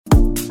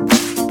What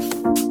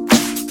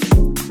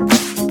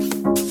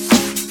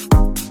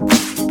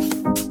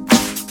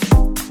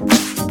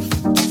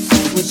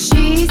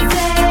she said,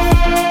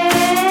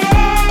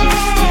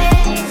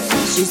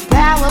 she's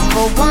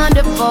powerful,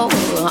 wonderful,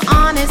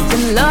 honest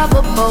and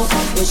lovable.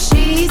 What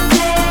she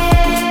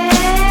said,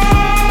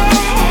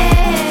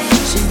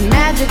 she's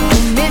magical,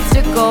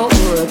 mystical,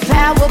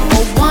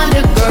 powerful,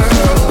 wonder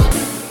girl.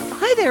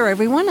 Hi there,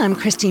 everyone. I'm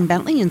Christine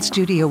Bentley in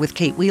studio with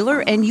Kate Wheeler,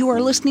 and you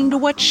are listening to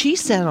What She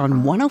Said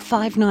on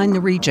 105.9 The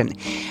Region.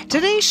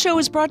 Today's show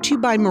is brought to you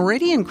by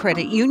Meridian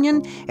Credit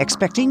Union,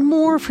 expecting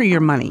more for your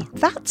money.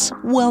 That's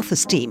wealth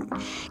esteem.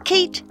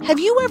 Kate, have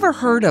you ever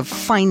heard of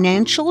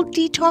Financial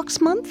Detox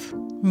Month?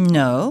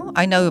 No,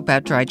 I know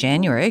about Dry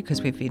January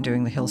because we've been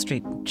doing the Hill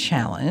Street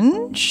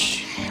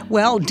Challenge.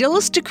 Well,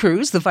 Dilys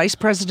DeCruz, the Vice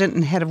President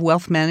and Head of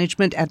Wealth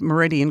Management at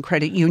Meridian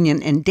Credit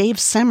Union, and Dave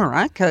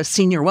Semarak, a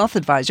Senior Wealth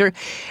Advisor,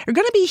 are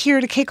going to be here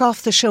to kick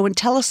off the show and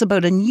tell us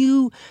about a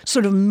new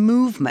sort of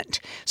movement.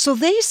 So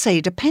they say,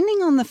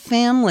 depending on the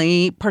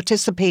family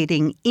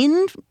participating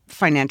in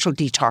Financial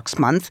Detox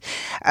Month,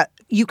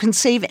 you can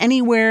save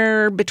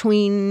anywhere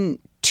between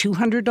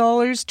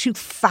 $200 to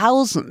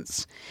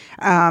thousands.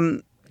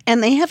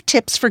 And they have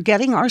tips for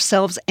getting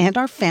ourselves and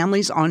our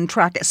families on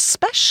track,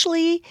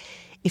 especially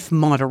if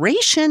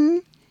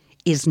moderation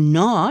is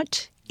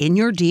not in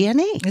your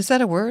DNA. Is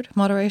that a word,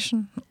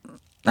 moderation?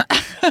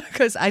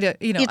 Because I don't,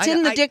 It's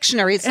in the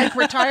dictionary. It's like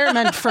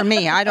retirement for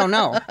me. I don't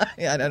know.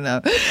 Yeah, I don't know.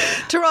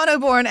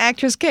 Toronto-born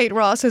actress Kate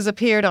Ross has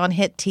appeared on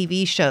hit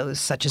TV shows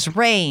such as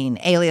Rain,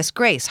 Alias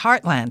Grace,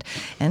 Heartland,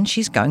 and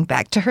she's going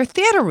back to her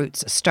theatre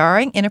roots,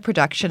 starring in a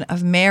production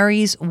of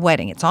Mary's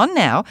Wedding. It's on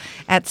now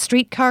at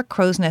Streetcar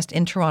Crow's Nest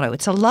in Toronto.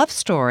 It's a love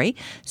story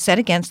set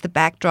against the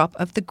backdrop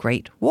of the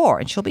Great War,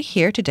 and she'll be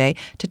here today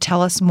to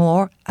tell us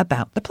more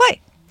about the play.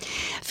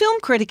 Film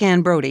critic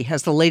Anne Brodie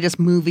has the latest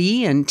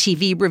movie and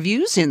TV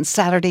reviews in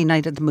Saturday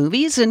Night at the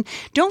Movies. And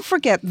don't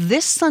forget,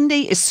 this Sunday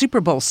is Super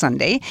Bowl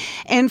Sunday.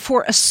 And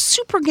for a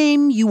super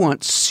game, you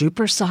want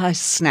supersized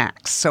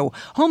snacks. So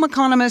home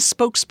economist,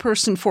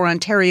 spokesperson for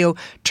Ontario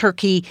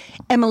Turkey,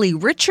 Emily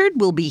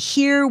Richard, will be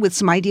here with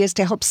some ideas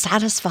to help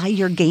satisfy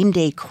your game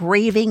day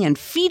craving and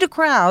feed a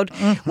crowd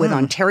with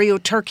Ontario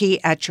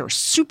Turkey at your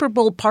Super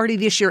Bowl party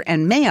this year.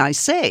 And may I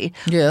say,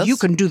 yes, you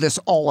can do this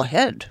all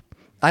ahead.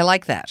 I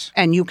like that.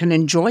 And you can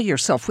enjoy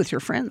yourself with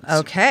your friends.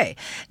 Okay.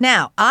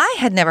 Now, I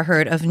had never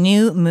heard of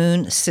New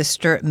Moon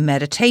Sister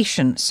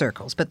meditation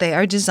circles, but they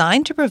are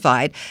designed to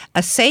provide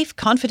a safe,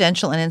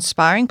 confidential, and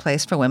inspiring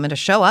place for women to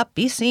show up,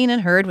 be seen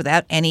and heard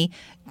without any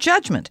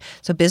judgment.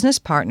 So business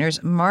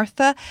partners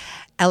Martha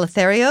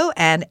Eleutherio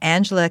and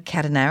Angela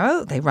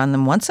Catanaro, they run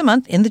them once a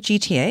month in the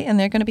GTA, and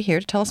they're going to be here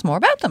to tell us more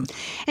about them.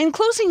 And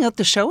closing out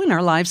the show in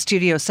our live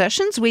studio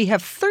sessions, we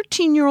have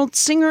 13-year-old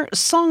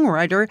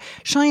singer-songwriter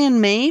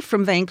Chyenne May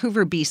from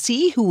Vancouver,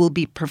 BC, who will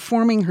be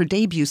performing her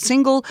debut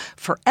single,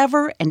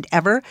 Forever and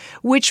Ever,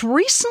 which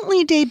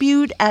recently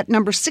debuted at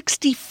number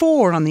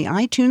 64 on the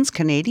iTunes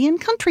Canadian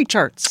country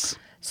charts.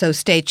 So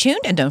stay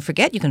tuned, and don't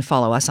forget, you can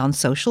follow us on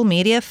social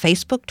media,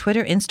 Facebook,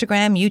 Twitter,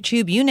 Instagram,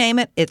 YouTube, you name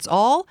it. It's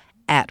all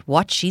at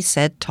What She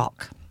Said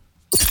Talk.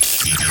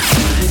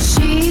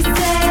 She said.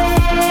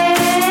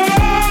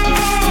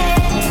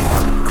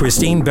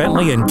 Christine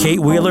Bentley and Kate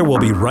Wheeler will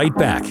be right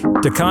back.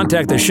 To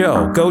contact the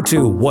show, go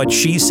to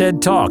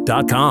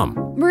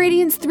whatshesaidtalk.com.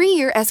 Meridian's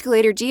 3-year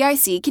escalator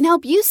GIC can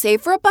help you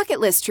save for a bucket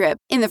list trip.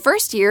 In the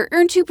first year,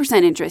 earn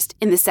 2% interest.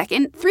 In the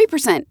second,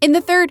 3%. In the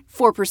third,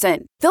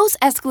 4%. Those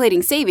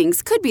escalating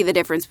savings could be the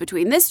difference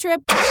between this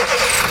trip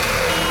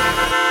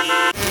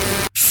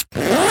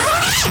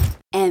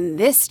and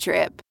this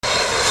trip.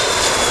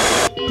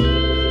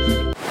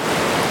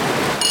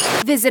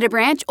 Visit a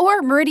branch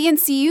or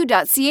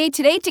meridiancu.ca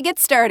today to get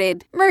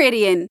started.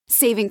 Meridian,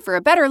 saving for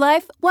a better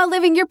life while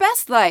living your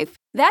best life.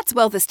 That's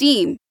wealth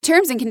esteem.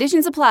 Terms and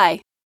conditions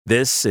apply.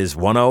 This is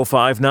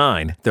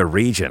 105.9 The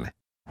Region.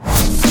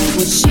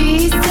 What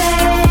she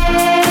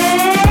said,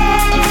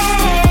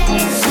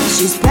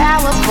 she's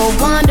powerful,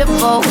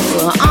 wonderful,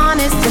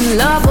 honest and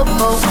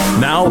lovable.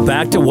 Now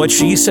back to What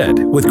She Said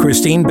with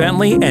Christine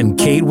Bentley and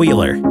Kate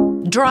Wheeler.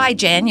 Dry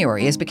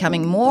January is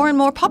becoming more and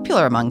more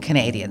popular among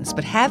Canadians,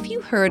 but have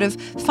you heard of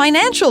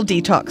Financial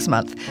Detox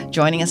Month?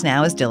 Joining us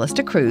now is Dilys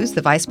DeCruz,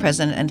 the Vice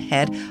President and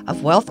Head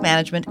of Wealth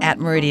Management at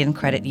Meridian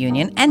Credit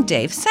Union, and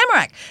Dave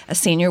Semarak, a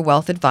Senior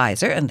Wealth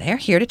Advisor, and they're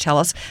here to tell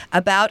us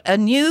about a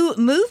new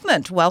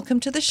movement. Welcome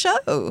to the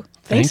show.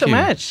 Thanks so you.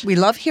 much. We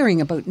love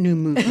hearing about new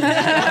movements.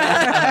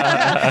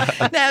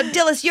 Now,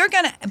 Dilys, you're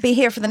going to be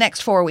here for the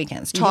next 4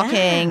 weekends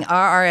talking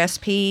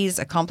RRSPs,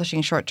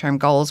 accomplishing short-term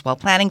goals while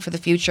planning for the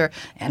future,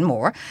 and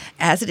more,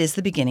 as it is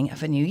the beginning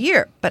of a new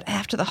year. But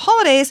after the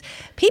holidays,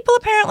 people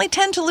apparently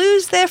tend to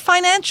lose their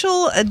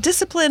financial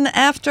discipline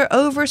after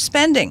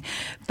overspending.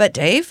 But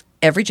Dave,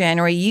 every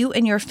January, you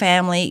and your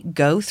family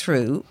go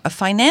through a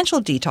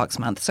financial detox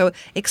month. So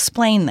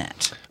explain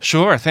that.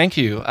 Sure, thank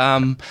you.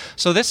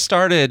 So this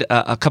started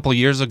a couple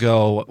years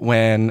ago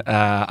when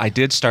I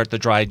did start the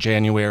Dry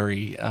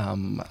January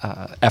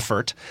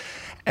effort.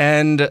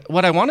 And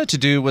what I wanted to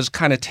do was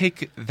kind of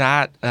take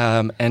that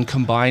and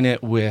combine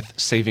it with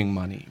saving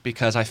money,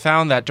 because I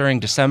found that during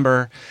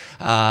December,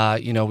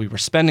 we were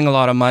spending a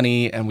lot of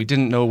money and we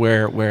didn't know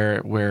where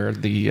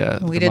the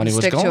money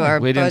was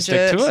going. We didn't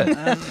stick to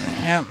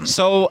it.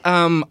 So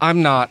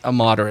I'm not a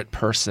moderate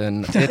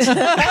person.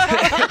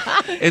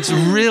 It's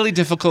really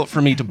difficult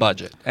for me to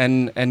budget.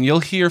 And you'll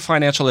hear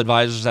financial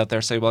advisors out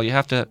there say, well, you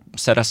have to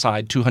set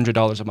aside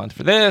 $200 a month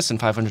for this and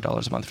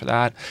 $500 a month for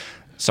that.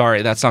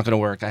 Sorry, that's not going to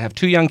work. I have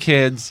 2 young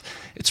kids.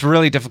 It's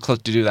really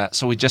difficult to do that.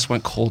 So we just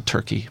went cold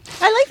turkey.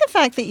 I like the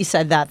fact that you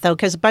said that, though,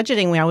 because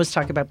budgeting, we always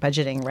talk about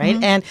budgeting, right?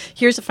 Mm-hmm. And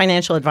here's a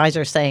financial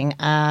advisor saying,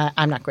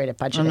 I'm not great at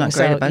budgeting. I'm not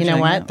great at budgeting. You know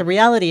what? The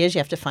reality is you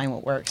have to find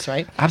what works,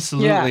 right?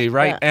 Absolutely,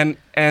 right. Yeah.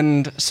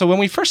 And so when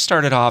we first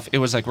started off, it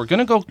was like, we're going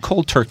to go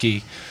cold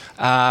turkey.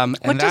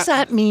 What does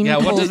that mean? Yeah,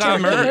 what does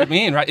that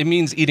mean? Right, it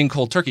means eating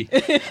cold turkey.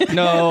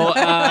 No,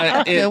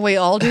 we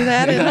all do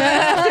that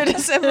after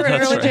December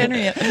and early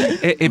January.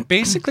 It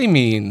basically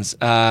means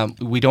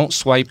we don't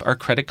swipe our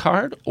credit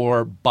card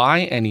or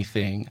buy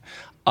anything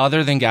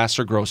other than gas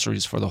or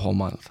groceries for the whole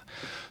month.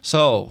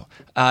 So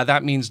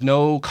that means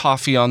no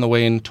coffee on the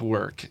way into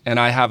work. And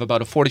I have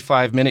about a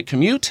 45-minute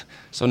commute,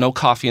 so no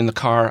coffee in the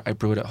car. I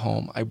brew it at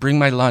home. I bring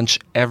my lunch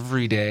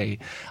every day.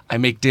 I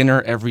make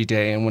dinner every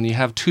day. And when you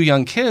have 2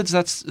 young kids,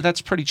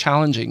 that's pretty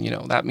challenging.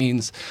 That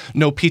means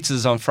no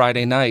pizzas on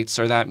Friday nights,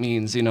 or that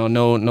means,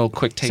 no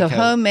quick takeout. So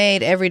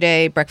homemade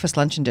everyday breakfast,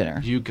 lunch, and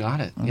dinner. You got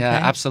it. Okay. Yeah,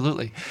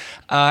 absolutely.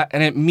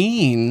 And it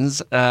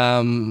means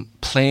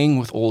playing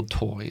with old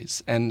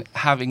toys and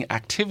having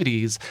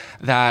activities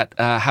that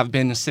have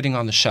been sitting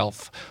on the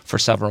shelf for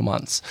several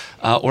months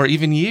or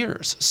even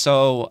years.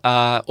 So,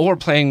 or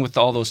playing with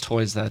all those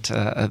toys that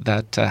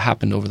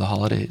happened over the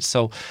holidays.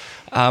 So,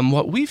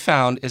 what we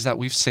found is that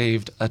we've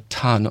saved a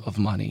ton of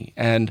money.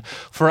 And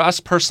for us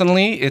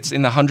personally, it's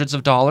in the hundreds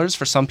of dollars.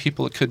 For some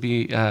people, it could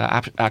be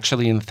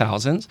actually in the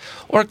thousands.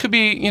 Or it could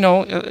be,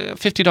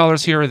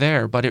 $50 here or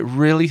there. But it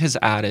really has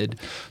added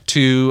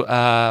to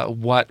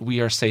what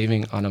we are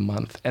saving on a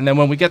month. And then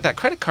when we get that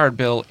credit card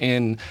bill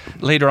in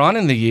later on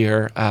in the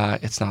year,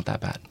 it's not that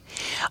bad.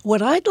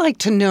 What I'd like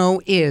to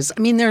know is,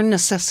 there are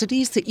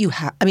necessities that you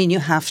have. You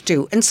have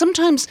to. And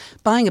sometimes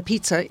buying a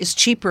pizza is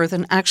cheaper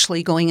than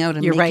actually going out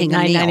and making a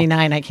meal. You're right,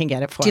 $9.99 I can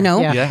get it for. Do you know?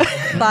 Yeah.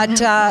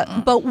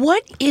 But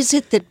what is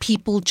it that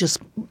people just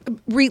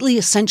really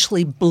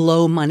essentially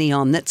blow money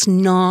on that's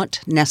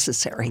not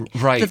necessary?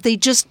 Right. That they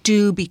just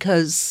do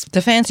because...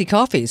 The fancy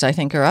coffees, I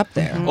think, are up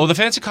there. Mm-hmm. Well, the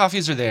fancy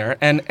coffees are there,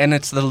 and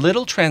it's the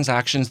little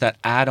transactions that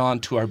add on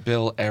to our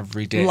bill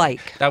every day.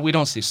 Like? That we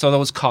don't see. So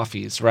those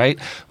coffees, right?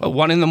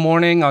 One in the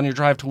morning on your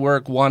drive to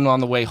work, one on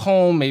the way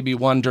home, maybe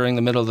one during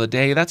the middle of the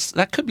day.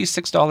 That could be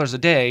 $6 a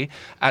day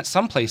at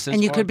some places.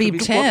 And you could be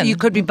 10. You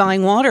could be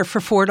buying water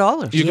for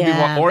 $4. You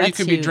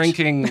could be huge.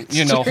 drinking,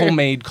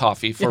 homemade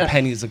coffee for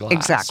pennies a glass.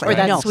 Exactly. Or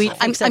that No, sweet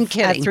I'm fix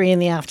kidding. at 3 in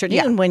the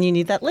afternoon when you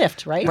need that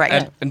lift, right?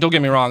 Right. And don't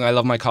get me wrong, I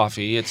love my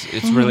coffee. It's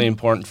really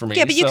important for me.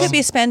 Yeah, but you could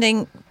be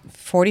spending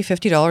 $40,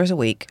 $50 a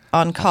week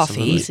on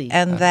coffee, Absolutely.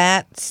 and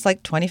that's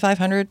like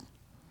 $2,500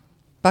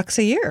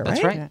 a year,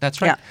 right?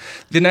 That's right. Yeah.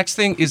 The next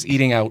thing is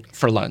eating out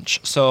for lunch.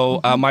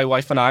 So my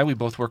wife and I, we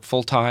both work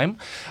full time.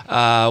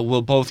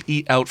 We'll both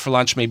eat out for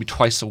lunch maybe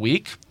twice a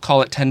week.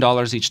 Call it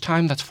 $10 each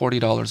time. That's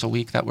 $40 a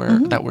week that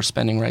we're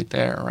spending right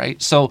there, right?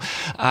 So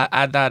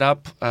add that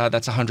up.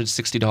 That's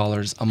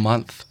 $160 a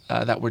month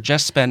that we're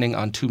just spending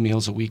on 2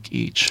 meals a week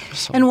each.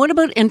 So. And what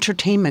about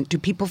entertainment? Do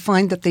people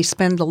find that they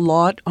spend a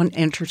lot on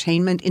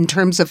entertainment in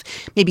terms of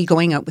maybe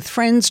going out with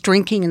friends,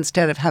 drinking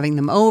instead of having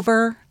them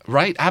over?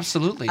 Right,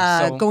 absolutely.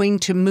 Going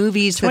to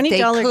movies that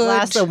they $20 could...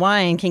 glass of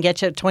wine can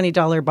get you a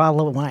 $20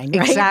 bottle of wine,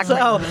 right? Exactly.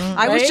 So,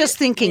 I was just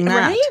thinking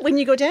that. Right? When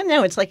you go down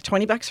now, it's like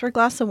 $20 for a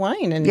glass of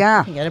wine, and you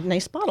can get a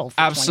nice bottle for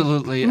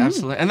Absolutely.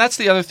 And that's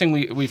the other thing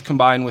we've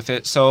combined with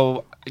it.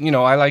 So,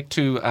 I like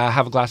to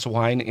have a glass of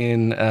wine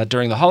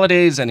during the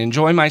holidays and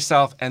enjoy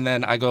myself. And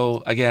then I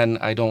go, again,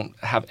 I don't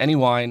have any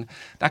wine.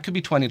 That could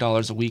be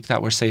 $20 a week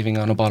that we're saving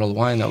on a bottle of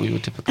wine that we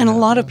would typically And a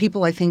have. lot of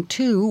people, I think,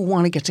 too,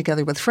 want to get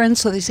together with friends.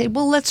 So they say,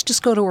 well, let's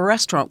just go to a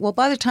restaurant. Well,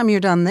 by the time you're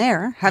done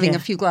there, having a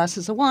few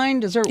glasses of wine,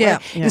 dessert,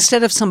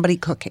 instead of somebody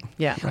cooking.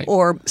 Yeah. Right.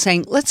 Or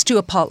saying, let's do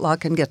a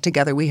potluck and get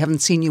together. We haven't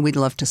seen you. We'd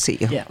love to see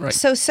you. Yeah. Right.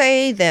 So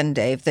say then,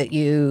 Dave, that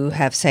you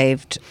have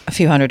saved a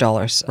few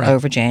 $100s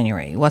over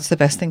January. What's the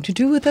best thing to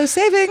do with those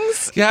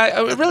savings?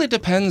 Yeah, it really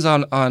depends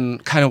on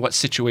kind of what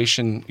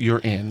situation you're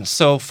in.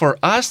 So for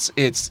us,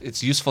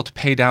 it's useful to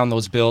pay down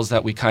those bills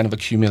that we kind of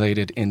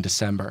accumulated in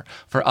December.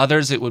 For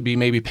others, it would be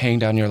maybe paying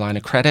down your line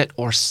of credit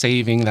or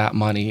saving that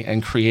money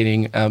and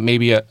creating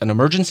maybe an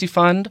emergency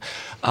fund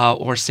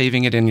or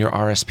saving it in your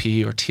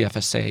RSP or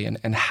TFSA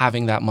and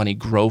having that money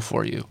grow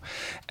for you.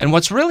 And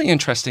what's really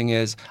interesting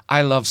is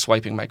I love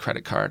swiping my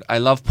credit card. I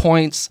love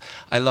points.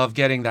 I love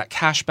getting that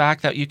cash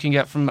back that you can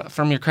get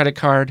from your credit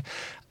card.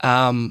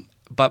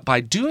 But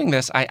by doing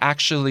this, I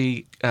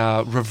actually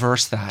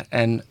reverse that.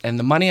 And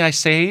the money I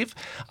save,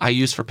 I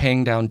use for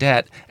paying down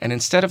debt. And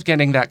instead of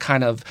getting that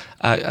kind of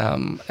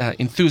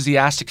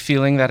enthusiastic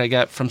feeling that I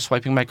get from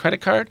swiping my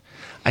credit card,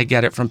 I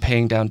get it from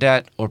paying down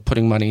debt or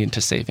putting money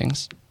into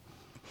savings.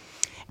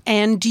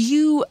 And do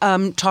you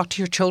talk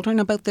to your children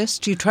about this?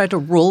 Do you try to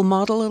role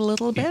model it a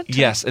little bit?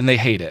 Yes, and they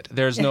hate it.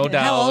 There's no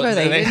doubt. How old are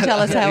they? You didn't tell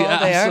us how old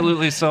they are.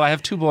 Absolutely. So I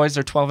have 2 boys.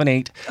 They're 12 and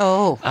 8.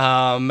 Oh.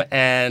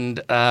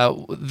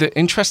 The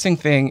interesting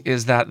thing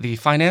is that the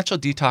financial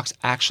detox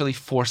actually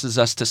forces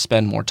us to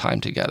spend more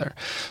time together.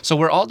 So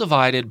we're all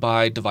divided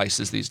by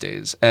devices these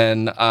days.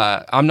 And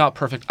I'm not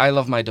perfect. I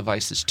love my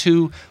devices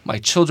too. My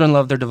children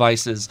love their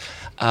devices.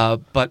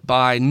 But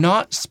by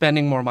not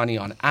spending more money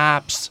on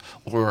apps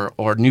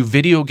or new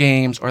video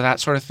games or that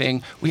sort of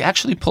thing, we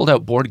actually pulled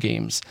out board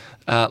games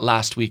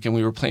last week, and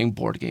we were playing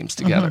board games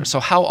together. So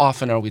how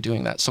often are we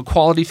doing that? So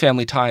quality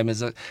family time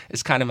is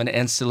kind of an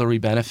ancillary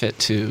benefit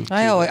to.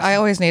 I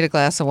always need a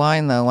glass of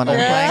wine though when I'm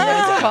playing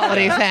those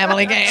quality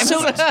family games.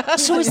 So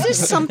is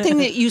this something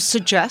that you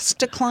suggest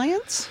to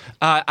clients?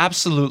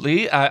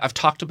 Absolutely. I've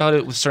talked about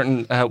it with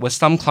some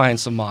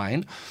clients of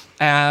mine.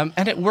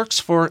 And it works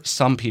for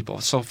some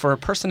people. So for a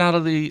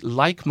personality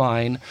like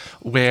mine,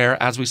 where,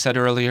 as we said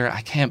earlier,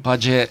 I can't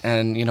budget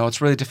and,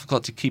 it's really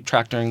difficult to keep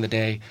track during the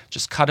day,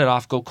 just cut it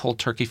off, go cold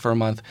turkey for a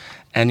month,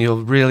 and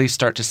you'll really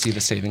start to see the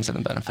savings and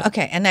the benefit.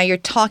 Okay, and now you're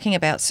talking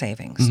about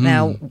savings.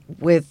 Now,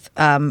 with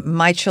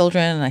my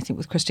children, and I think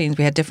with Christine's,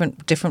 we had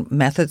different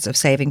methods of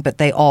saving, but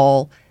they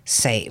all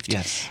saved.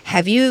 Yes.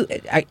 Have you,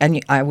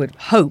 and I would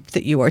hope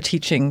that you are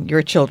teaching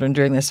your children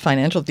during this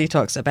financial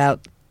detox about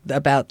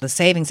the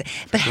savings,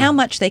 but how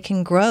much they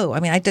can grow. I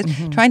mean,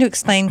 trying to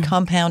explain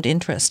compound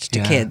interest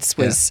to kids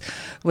was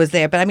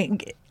there. But I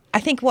mean, I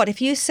think if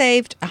you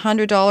saved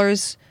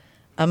 $100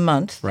 a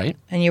month, right,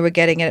 and you were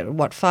getting it at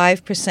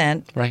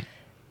 5%, right.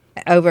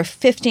 Over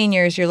 15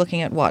 years, you're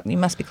looking at what? You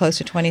must be close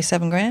to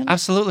 $27,000.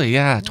 Absolutely,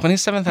 yeah,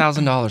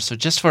 $27,000. So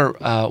just for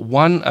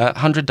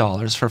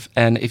 $100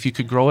 and if you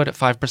could grow it at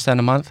 5%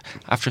 a month,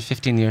 after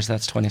 15 years,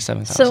 that's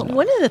 $27,000. So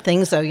one of the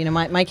things, though,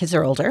 my kids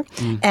are older,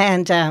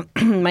 and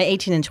my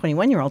 18 and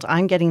 21-year-old,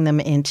 I'm getting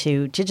them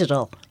into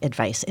digital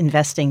advice,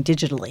 investing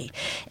digitally,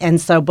 and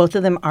so both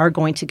of them are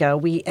going to go.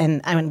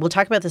 We'll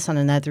talk about this on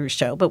another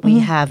show, but we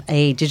have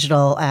a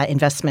digital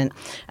investment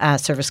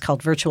service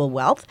called Virtual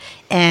Wealth,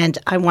 and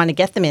I want to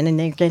get them in. And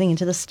they're getting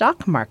into the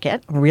stock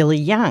market really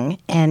young,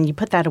 and you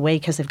put that away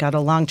because they've got a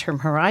long-term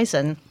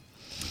horizon.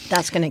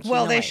 That's going to accumulate.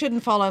 Well, they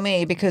shouldn't follow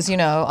me because,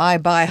 I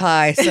buy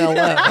high, sell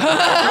low.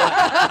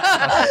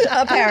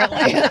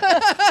 Apparently.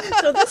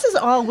 So this is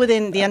all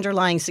within the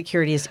underlying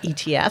securities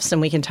ETFs, and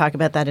we can talk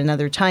about that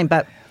another time.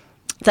 But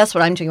that's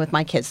what I'm doing with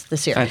my kids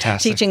this year.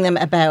 Fantastic. Teaching them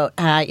about,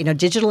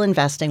 digital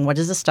investing, what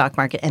is the stock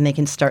market, and they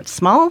can start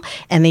small,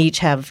 and they each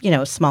have,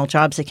 small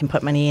jobs they can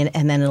put money in,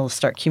 and then it'll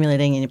start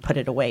accumulating and you put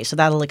it away. So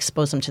that'll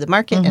expose them to the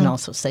market and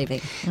also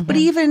saving. But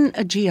even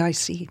a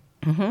GIC,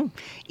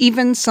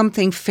 even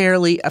something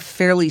a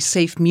fairly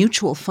safe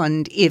mutual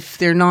fund, if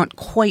they're not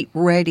quite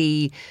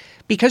ready,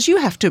 because you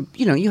have to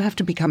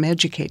become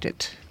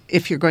educated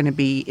if you're going to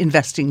be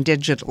investing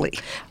digitally.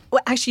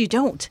 Well, actually, you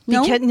don't.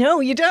 No? No,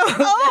 you don't.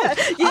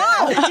 You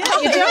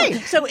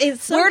don't. So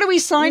where do we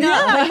sign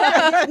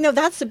up? No,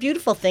 that's the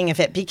beautiful thing of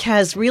it,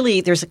 because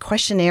really there's a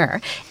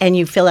questionnaire, and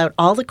you fill out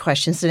all the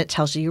questions, and it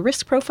tells you your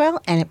risk profile,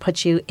 and it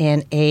puts you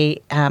in a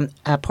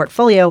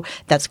portfolio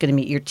that's going to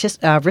meet your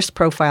risk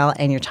profile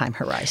and your time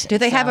horizon. Do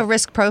they have a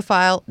risk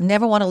profile?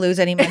 Never want to lose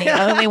any money.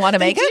 Only want to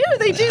make it.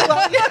 They do.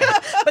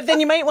 But then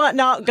you might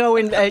not go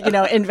and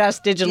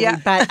invest digitally. Yeah.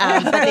 But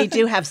they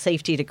do have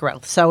safety to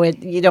growth, so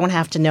you don't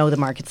have to know the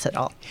markets at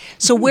all.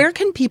 So where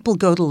can people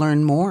go to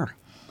learn more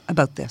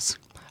about this?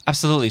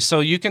 Absolutely.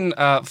 So you can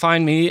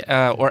find me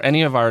or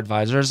any of our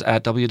advisors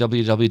at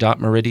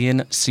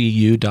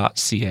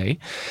www.meridiancu.ca.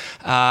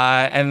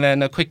 And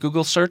then a quick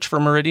Google search for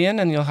Meridian,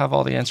 and you'll have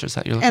all the answers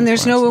that you're looking for. And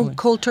there's no absolutely.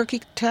 cold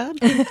turkey tab?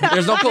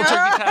 There's no cold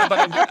turkey tab, but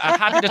I'm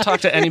happy to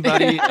talk to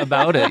anybody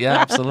about it. Yeah,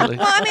 absolutely.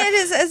 Well, I mean, it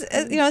is,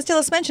 as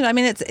Dilys mentioned, I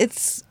mean,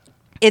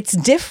 it's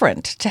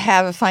different to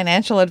have a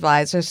financial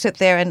advisor sit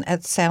there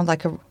and sound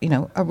like a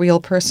real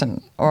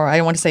person, or I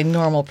don't want to say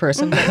normal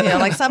person, but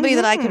like somebody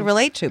that I could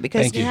relate to,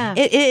 because Thank you.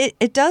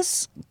 it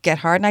does get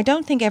hard, and I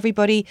don't think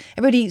everybody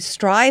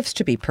strives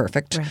to be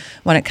perfect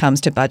when it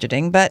comes to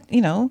budgeting, but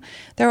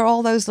there are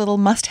all those little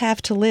must-have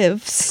to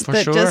lives For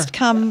that sure. just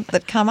come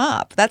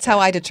up. That's how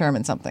I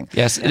determine something.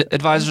 Yes,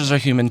 advisors are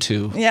human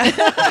too. Yeah.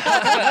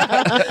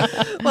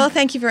 Well,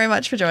 thank you very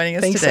much for joining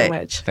us Thanks today. so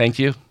much. Thank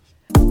you.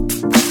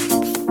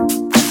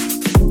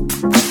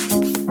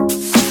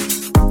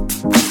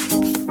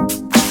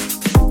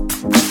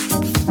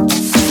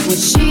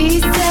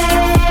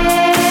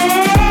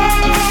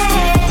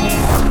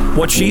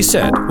 What She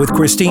Said with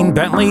Christine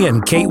Bentley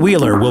and Kate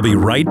Wheeler will be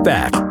right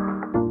back.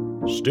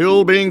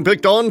 Still being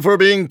picked on for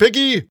being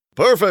picky?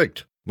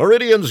 Perfect!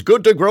 Meridian's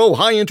Good to Grow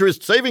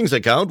high-interest savings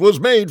account was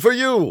made for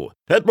you.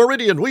 At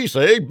Meridian, we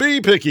say be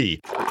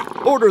picky.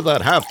 Order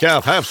that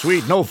half-calf,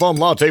 half-sweet, no-foam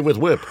latte with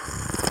whip.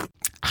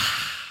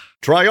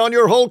 Try on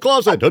your whole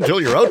closet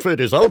until your outfit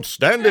is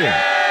outstanding.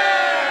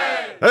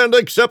 And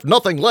accept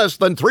nothing less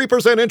than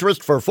 3%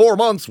 interest for 4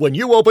 months when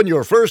you open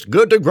your first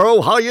Good to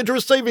Grow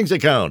high-interest savings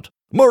account.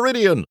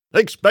 Meridian,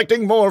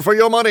 expecting more for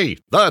your money.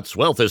 That's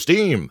Wealth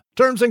Esteem.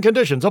 Terms and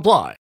conditions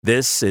apply.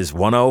 This is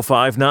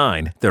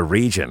 105.9 The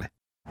Region.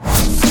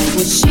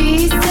 What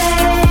she said,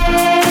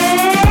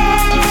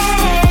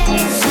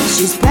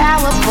 she's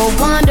powerful,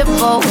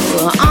 wonderful,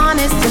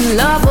 honest and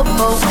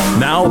lovable.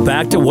 Now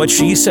back to What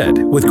She Said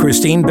with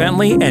Christine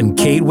Bentley and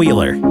Kate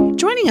Wheeler.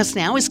 Joining us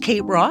now is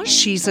Kate Ross.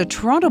 She's a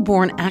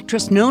Toronto-born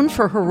actress known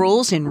for her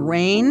roles in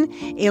Rain,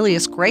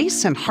 Alias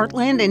Grace, and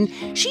Heartland, and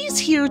she's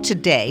here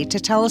today to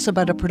tell us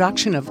about a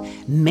production of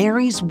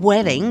Mary's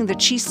Wedding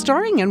that she's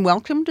starring in.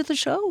 Welcome to the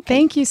show.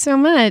 Thank you so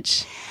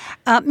much.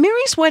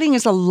 Mary's Wedding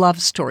is a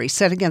love story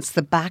set against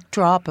the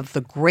backdrop of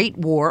the Great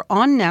War,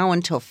 on now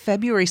until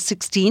February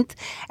 16th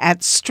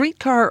at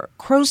Streetcar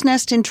Crow's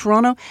Nest in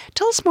Toronto.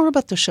 Tell us more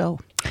about the show.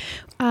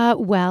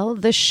 Well,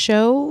 the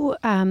show,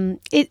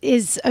 it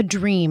is a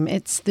dream.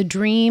 It's the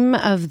dream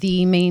of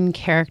the main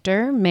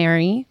character,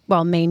 Mary.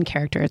 Well, main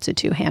character, it's a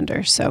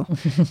two-hander, so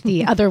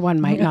the other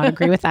one might not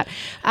agree with that.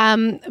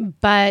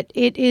 But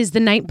it is the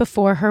night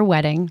before her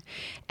wedding,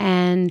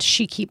 and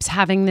she keeps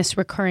having this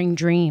recurring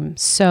dream.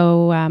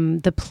 So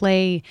the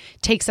play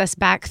takes us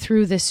back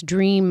through this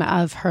dream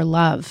of her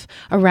love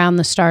around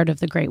the start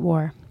of the Great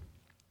War.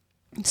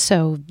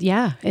 So,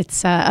 yeah,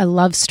 it's a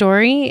love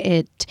story.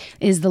 It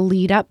is the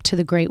lead up to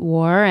the Great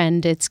War,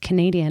 and it's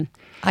Canadian.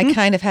 I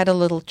kind of had a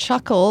little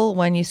chuckle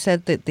when you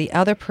said that the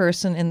other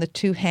person in the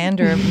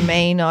two-hander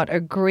may not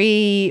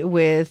agree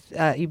with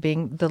you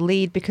being the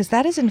lead, because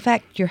that is, in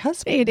fact, your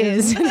husband. It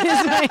is. It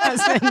is my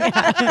husband,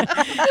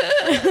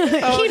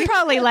 yeah. He'd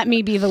probably let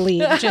me be the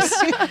lead, just,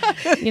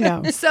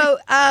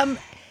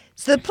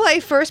 So the play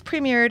first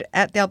premiered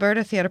at the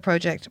Alberta Theatre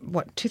Project,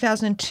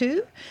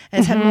 2002? And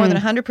it's had more than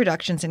 100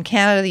 productions in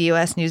Canada, the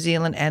US, New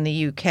Zealand, and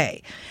the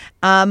UK.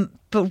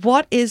 But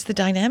what is the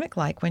dynamic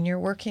like when you're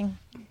working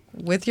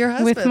with your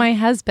husband? With my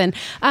husband.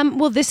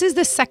 Well, this is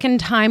the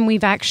second time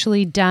we've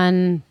actually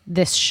done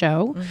this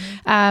show.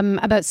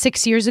 About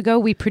 6 years ago,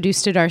 we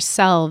produced it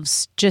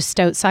ourselves just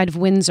outside of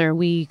Windsor.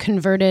 We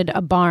converted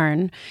a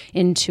barn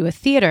into a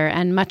theater,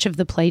 and much of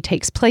the play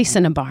takes place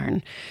in a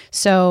barn.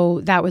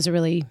 So that was a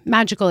really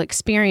magical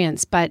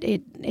experience, but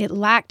it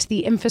lacked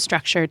the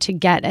infrastructure to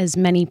get as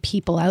many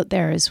people out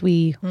there as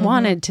we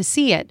wanted to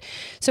see it.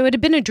 So it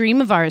had been a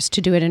dream of ours to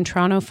do it in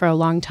Toronto for a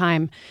long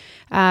time.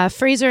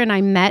 Fraser and I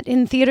met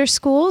in theater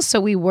school,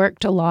 so we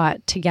worked a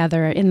lot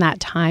together in that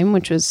time,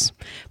 which was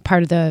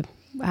part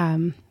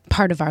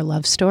of our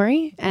love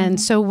story. And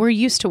so we're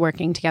used to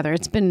working together.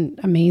 It's been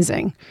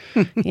amazing.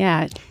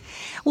 Yeah.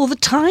 Well, the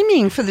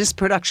timing for this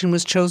production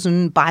was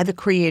chosen by the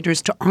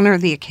creators to honor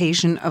the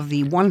occasion of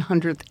the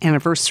 100th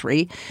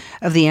anniversary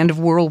of the end of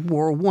World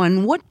War I.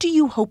 What do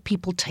you hope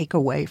people take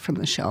away from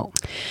the show?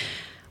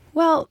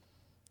 Well,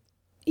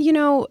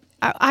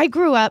 I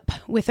grew up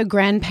with a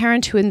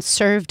grandparent who had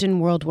served in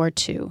World War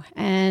II,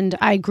 and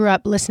I grew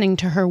up listening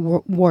to her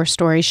war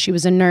stories. She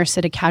was a nurse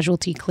at a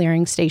casualty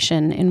clearing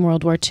station in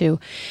World War II.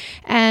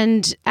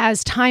 And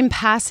as time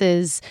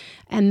passes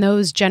and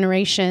those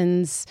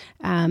generations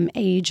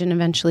age and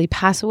eventually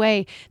pass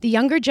away, the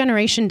younger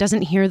generation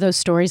doesn't hear those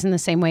stories in the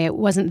same way. It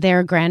wasn't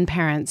their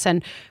grandparents.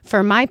 And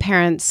for my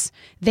parents,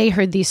 they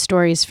heard these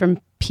stories from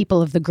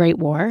people of the Great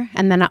War,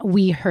 and then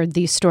we heard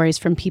these stories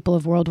from people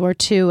of World War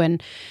II.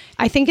 And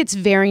I think it's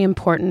very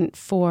important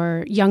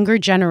for younger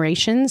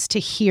generations to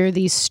hear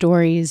these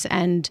stories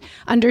and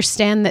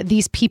understand that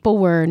these people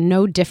were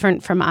no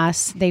different from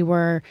us. They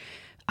were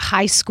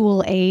high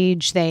school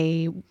age,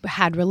 they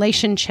had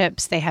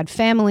relationships, they had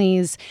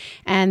families,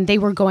 and they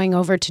were going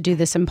over to do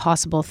this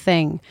impossible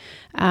thing.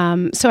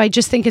 So I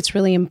just think it's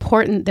really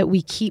important that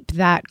we keep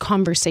that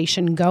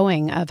conversation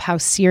going of how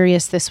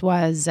serious this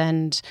was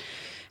and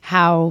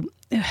how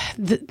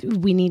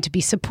we need to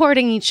be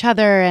supporting each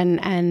other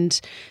and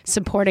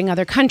supporting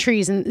other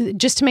countries, and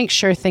just to make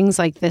sure things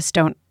like this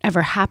don't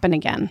ever happen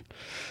again.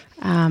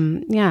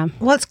 Yeah.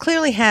 Well, it's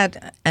clearly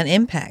had an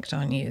impact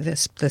on you,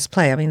 this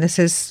play. I mean, this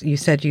is, you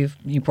said you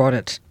brought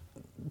it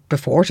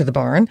before to the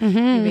barn. You've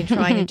been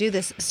trying to do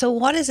this. So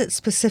what is it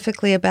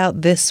specifically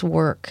about this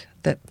work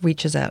that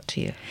reaches out to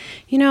you?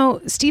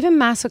 Stephen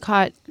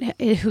Massicott,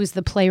 who's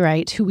the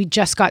playwright, who we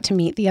just got to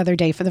meet the other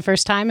day for the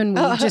first time, and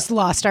we just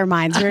lost our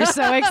minds. We were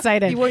so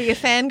excited. Were you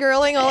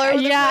fangirling all over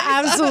the place?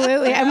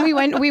 Absolutely.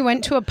 And we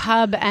went to a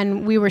pub,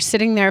 and we were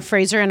sitting there,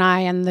 Fraser and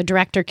I, and the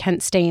director,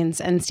 Kent Staines,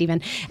 and Stephen.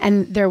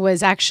 And there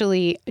was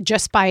actually,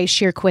 just by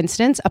sheer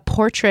coincidence, a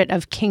portrait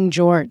of King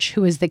George,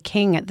 who was the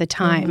king at the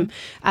time,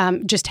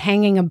 just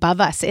hanging above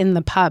us in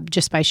the pub,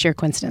 just by sheer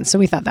coincidence. So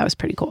we thought that was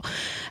pretty cool.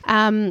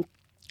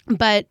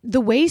 But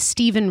the way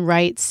Stephen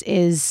writes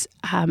is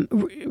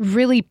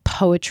really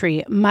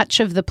poetry. Much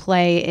of the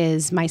play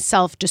is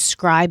myself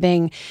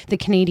describing the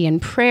Canadian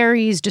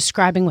prairies,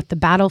 describing what the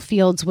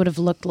battlefields would have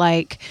looked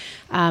like,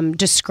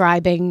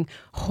 describing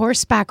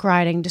horseback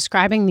riding,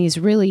 describing these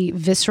really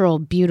visceral,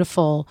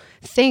 beautiful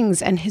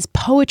things. And his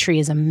poetry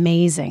is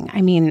amazing.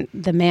 I mean,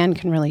 the man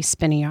can really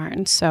spin a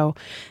yarn. So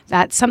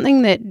that's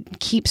something that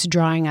keeps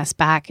drawing us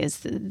back is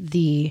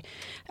the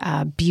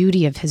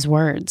beauty of his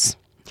words.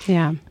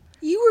 Yeah.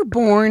 You were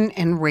born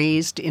and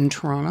raised in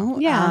Toronto.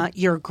 Yeah.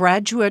 You're a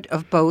graduate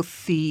of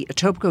both the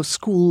Etobicoke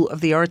School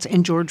of the Arts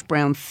and George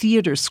Brown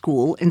Theatre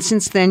School. And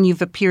since then,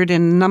 you've appeared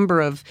in a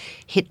number of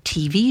hit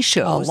TV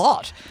shows. A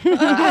lot.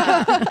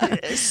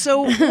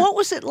 So what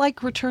was it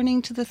like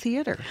returning to the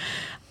theatre?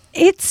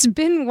 It's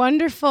been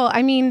wonderful.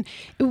 I mean,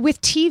 with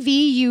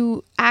TV,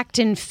 you act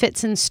in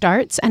fits and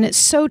starts, and it's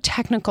so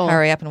technical.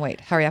 Hurry up and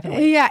wait. Hurry up and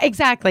wait. Yeah,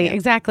 exactly.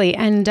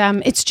 And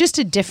it's just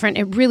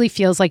it really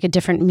feels like a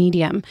different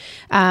medium.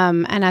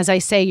 And as I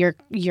say,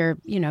 you're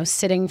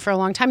sitting for a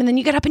long time, and then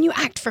you get up and you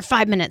act for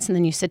 5 minutes, and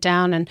then you sit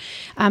down.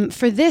 And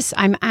for this,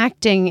 I'm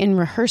acting in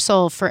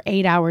rehearsal for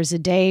 8 hours a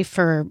day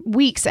for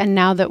weeks. And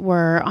now that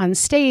we're on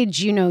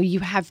stage, you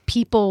have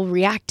people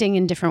reacting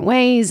in different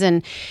ways.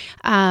 And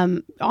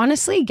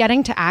honestly,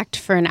 getting to act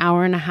for an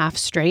hour and a half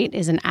straight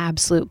is an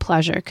absolute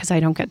pleasure because I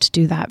don't get to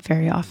do that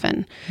very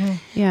often.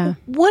 Yeah.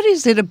 What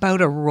is it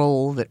about a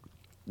role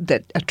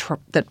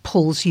that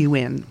pulls you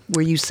in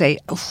where you say,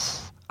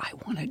 "Oh, I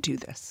want to do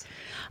this"?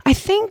 I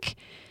think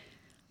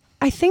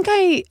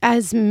I,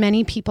 as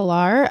many people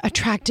are, I'm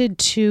attracted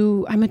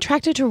to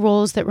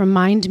roles that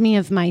remind me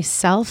of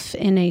myself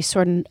in a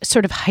sort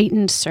of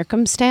heightened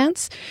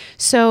circumstance.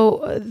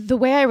 So the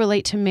way I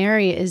relate to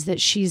Mary is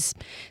that she's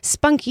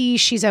spunky,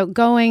 she's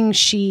outgoing,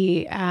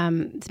 she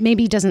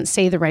maybe doesn't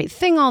say the right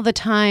thing all the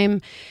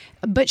time,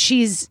 but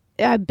she's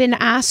been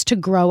asked to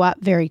grow up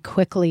very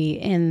quickly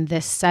in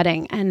this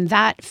setting, and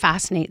that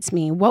fascinates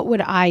me. What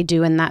would I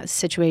do in that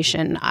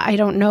situation? I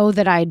don't know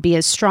that I'd be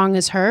as strong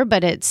as her,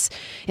 but it's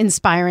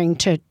inspiring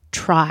to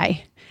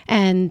try.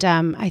 And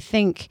I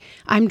think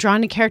I'm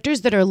drawn to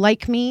characters that are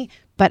like me,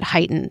 but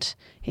heightened.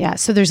 Yeah,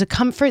 so there's a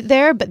comfort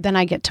there, but then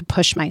I get to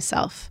push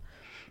myself.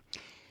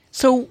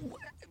 So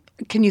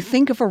can you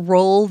think of a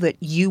role that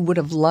you would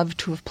have loved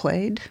to have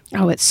played?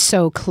 Oh, it's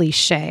so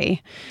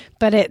cliche,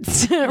 but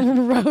it's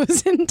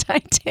Rose in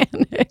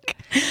Titanic.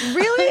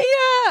 Really?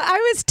 Yeah.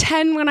 I was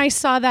 10 when I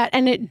saw that,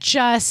 and it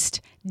just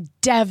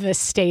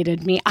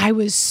devastated me. I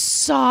was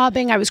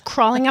sobbing. I was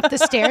crawling up the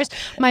stairs.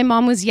 My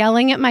mom was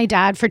yelling at my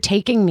dad for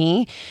taking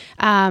me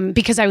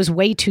because I was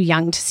way too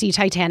young to see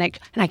Titanic.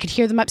 And I could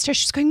hear them upstairs.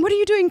 She's going, "What are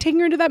you doing taking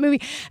her to that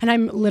movie?" And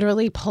I'm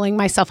literally pulling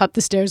myself up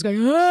the stairs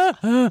going,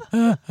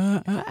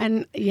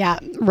 and yeah,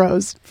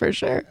 Rose for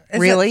sure.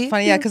 Really?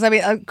 Funny, yeah, because I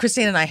mean,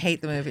 Christine and I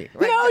hate the movie.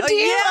 Right? No, do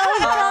you? Yeah. Oh,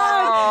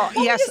 God.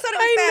 Well, yes. we just thought it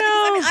was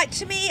bad because,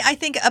 to me, I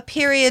think a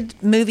period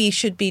movie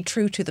should be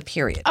true to the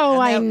period. Oh,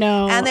 I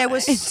know. And there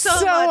was It's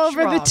so so much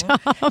over wrong, the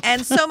top.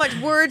 and so much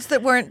words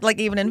that weren't like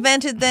even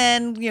invented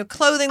then.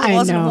 Clothing that I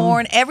wasn't know.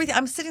 worn. Everything.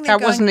 I'm sitting there. That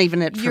going, wasn't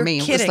even it for "You're me.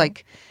 kidding." It was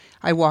like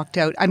I walked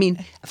out. I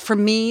mean, for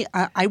me,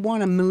 I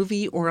want a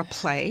movie or a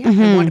play.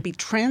 Mm-hmm. I want to be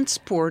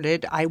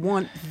transported. I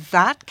want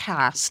that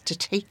cast to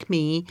take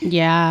me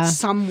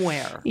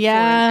somewhere for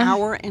an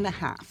hour and a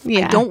half.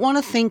 Yeah. I don't want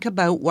to think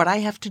about what I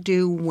have to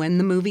do when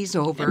the movie's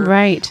over.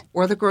 Right.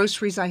 Or the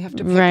groceries I have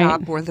to pick Right.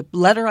 up or the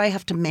letter I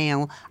have to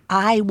mail.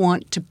 I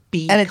want to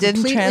be And it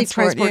didn't completely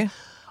transport you?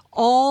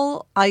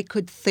 All I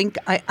could think,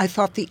 I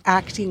thought the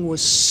acting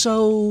was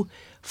so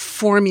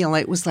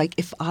formula. It was like,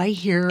 if I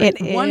hear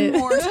one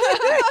more,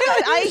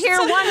 I hear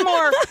one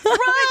more,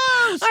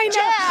 Rose, I know.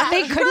 Jack,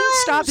 They couldn't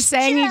Rose, stop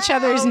saying Jack, each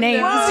other's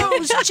names.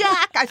 Rose,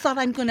 Jack. I thought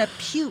I'm going to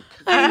puke.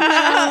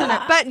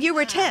 But you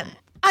were 10.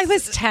 I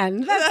was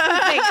 10. That's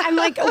the thing. I'm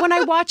like, when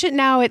I watch it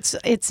now,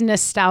 it's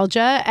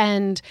nostalgia,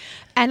 and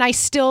I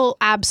still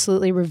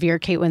absolutely revere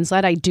Kate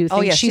Winslet. I do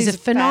think yeah, she's a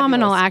she's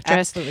phenomenal fabulous.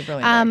 actress. Absolutely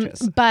brilliant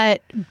actress.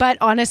 But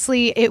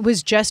honestly, it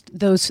was just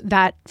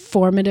that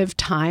formative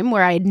time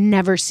where I had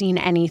never seen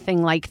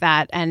anything like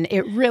that, and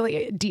it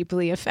really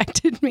deeply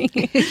affected me.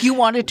 You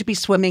wanted to be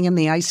swimming in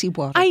the icy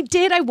water. I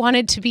did. I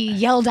wanted to be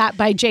yelled at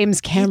by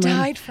James Cameron. He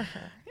died for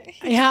her.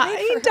 He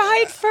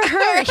died for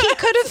her. He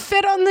could have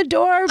fit on the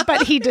door,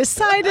 but he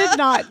decided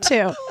not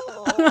to.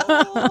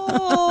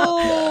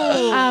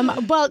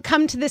 Well,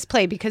 come to this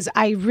play because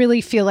I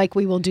really feel like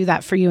we will do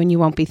that for you and you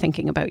won't be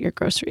thinking about your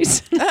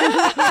groceries. Okay.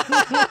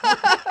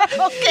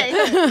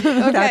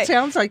 That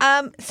sounds like...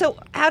 So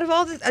out of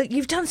all this,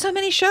 you've done so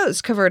many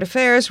shows. Covert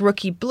Affairs,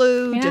 Rookie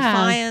Blue, Yeah.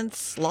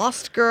 Defiance,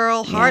 Lost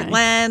Girl,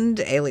 Heartland,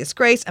 Alias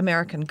Grace,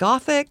 American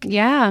Gothic.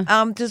 Yeah.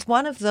 Does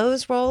one of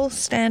those roles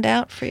stand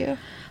out for you?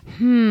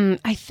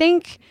 I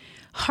think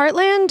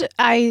Heartland,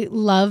 I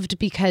loved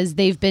because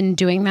they've been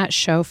doing that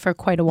show for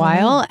quite a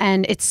while,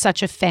 and it's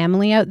such a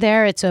family out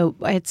there. It's a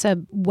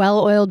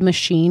well-oiled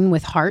machine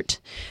with heart.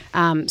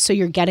 So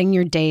you're getting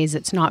your days.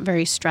 It's not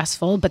very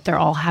stressful, but they're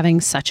all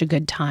having such a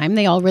good time.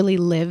 They all really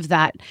live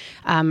that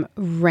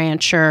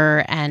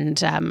rancher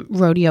and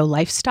rodeo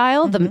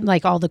lifestyle,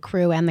 like all the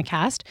crew and the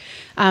cast.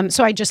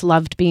 So I just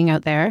loved being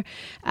out there,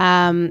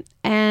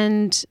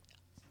 and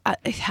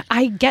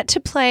I get to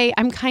play,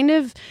 I'm kind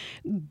of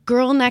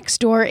girl next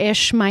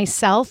door-ish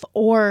myself,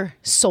 or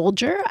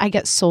soldier. I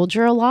get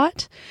soldier a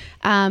lot.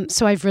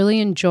 So I've really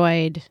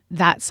enjoyed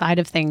that side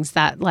of things,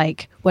 that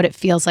like what it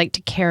feels like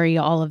to carry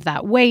all of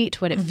that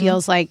weight, what it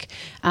feels like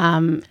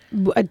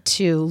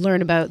to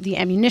learn about the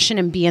ammunition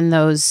and be in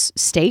those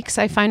stakes,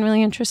 I find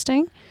really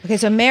interesting. Okay,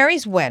 so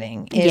Mary's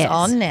Wedding is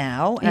on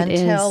now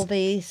until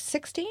the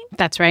 16th?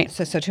 That's right.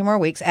 So 2 more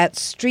weeks at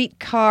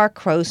Streetcar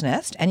Crow's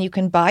Nest, and you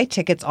can buy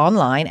tickets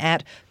online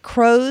at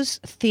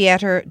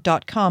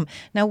crowstheatre.com.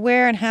 Now,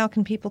 where and how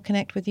can people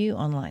connect with you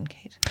online,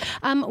 Kate?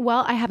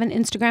 Well, I have an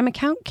Instagram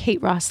account,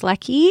 Kate Ross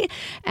Leckie,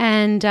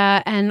 and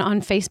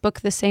on Facebook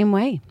the same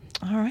way.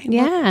 All right.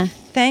 Yeah. Well,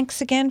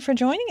 thanks again for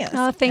joining us.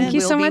 Oh, thank you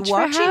so much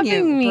for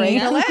having me.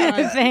 Great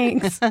Alexa.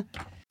 Thanks.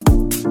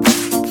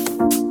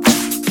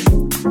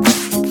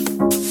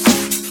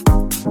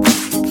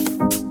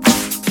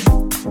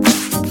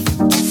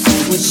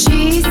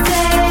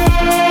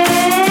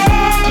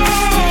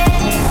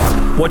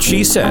 What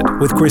She Said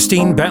with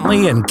Christine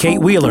Bentley and Kate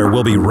Wheeler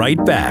will be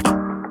right back.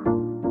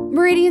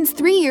 Meridian's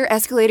 3-year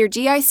escalator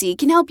GIC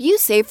can help you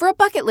save for a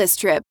bucket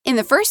list trip. In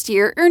the first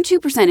year, earn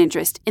 2%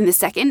 interest. In the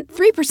second,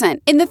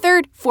 3%. In the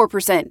third,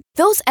 4%.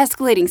 Those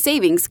escalating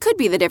savings could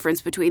be the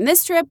difference between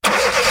this trip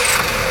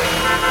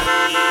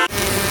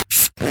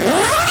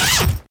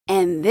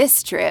and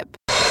this trip.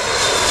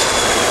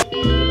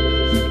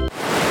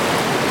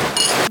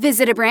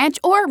 Visit a branch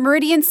or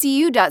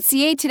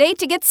meridiancu.ca today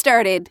to get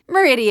started.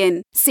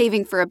 Meridian,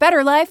 saving for a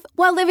better life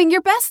while living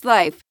your best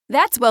life.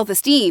 That's Wealth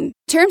Esteem.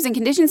 Terms and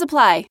conditions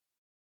apply.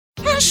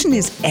 Passion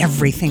is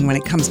everything when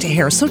it comes to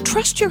hair, so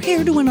trust your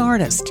hair to an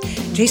artist.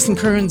 Jason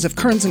Kearns of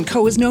Kearns &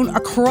 Co. is known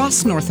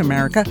across North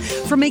America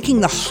for making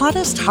the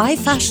hottest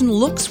high-fashion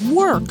looks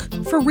work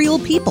for real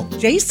people.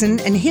 Jason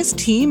and his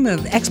team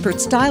of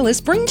expert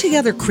stylists bring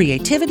together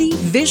creativity,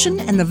 vision,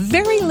 and the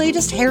very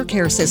latest hair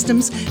care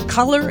systems,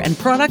 color, and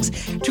products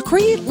to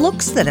create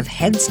looks that have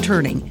heads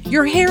turning.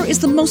 Your hair is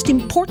the most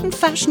important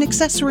fashion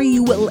accessory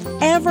you will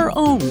ever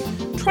own.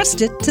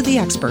 Trust it to the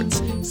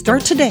experts.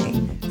 Start today.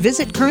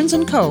 Visit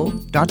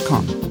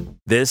kearnsandco.com.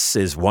 This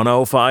is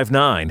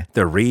 105.9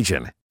 The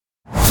Region.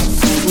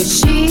 What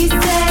she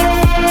said.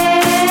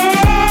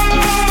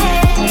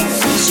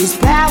 She's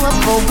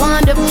powerful,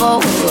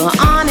 wonderful,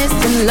 honest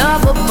and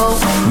lovable.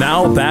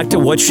 Now back to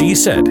What She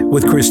Said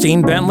with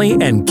Christine Bentley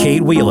and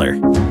Kate Wheeler.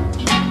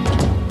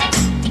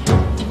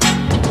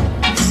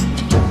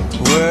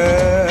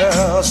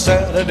 Well,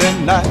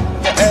 Saturday night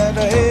at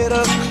 8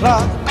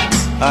 o'clock,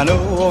 I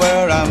know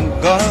where I'm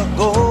gonna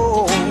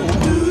go.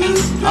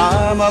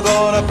 I'm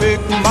gonna pick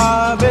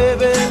my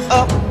baby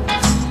up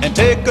and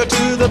take her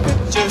to the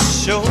picture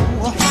show.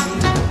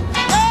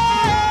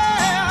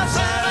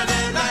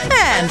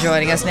 And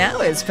joining us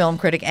now is film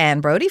critic Anne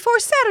Brodie for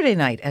Saturday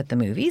Night at the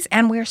Movies.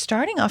 And we're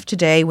starting off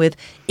today with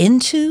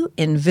Into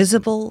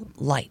Invisible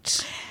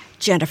Light.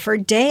 Jennifer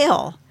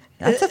Dale.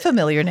 That's a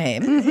familiar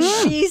name. Mm-hmm.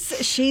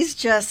 She's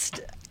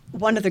just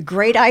one of the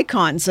great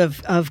icons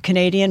of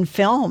Canadian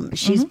film.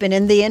 She's been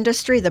in the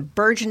industry, the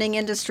burgeoning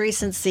industry,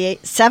 since the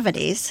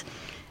 70s.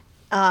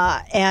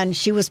 And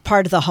she was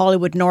part of the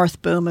Hollywood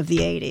North boom of the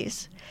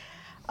 80s.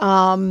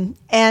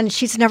 And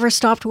she's never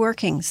stopped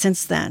working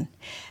since then.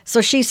 So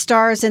she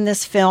stars in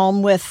this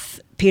film with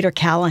Peter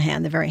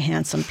Callahan, the very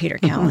handsome Peter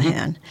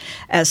Callahan,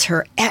 as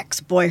her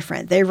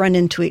ex-boyfriend. They run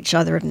into each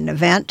other at an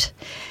event.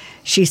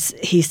 He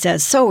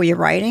says, "So, are you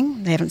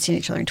writing?" They haven't seen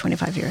each other in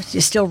 25 years.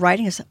 "You're still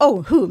writing?" He says,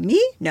 "Oh, who, me?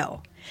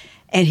 No."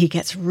 And he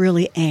gets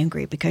really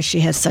angry because she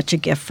has such a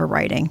gift for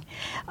writing.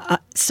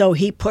 So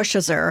he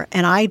pushes her,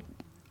 and I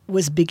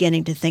was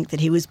beginning to think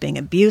that he was being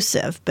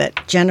abusive,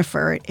 but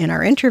Jennifer, in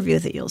our interview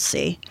that you'll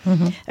see,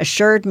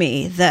 assured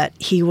me that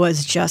he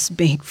was just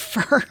being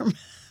firm.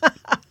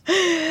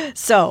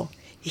 So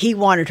he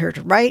wanted her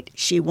to write.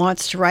 She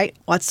wants to write.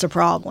 What's the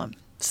problem?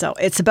 So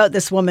it's about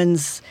this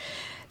woman's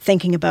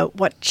thinking about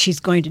what she's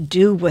going to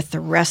do with the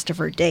rest of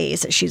her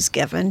days that she's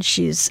given.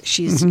 She's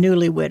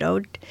newly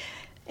widowed,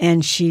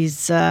 and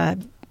she's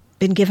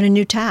been given a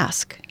new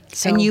task.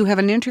 So, and you have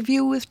an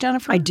interview with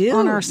Jennifer? I do.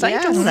 On our site?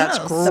 Yes. Oh, that's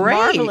great. The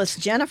marvelous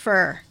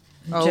Jennifer.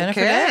 Jennifer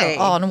Dale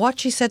on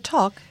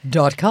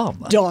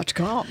whatshesaidtalk.com.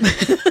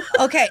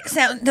 Okay,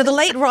 so the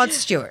late Rod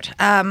Stewart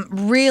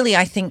really,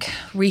 I think,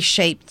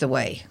 reshaped the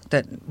way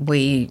that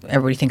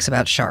everybody thinks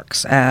about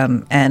sharks,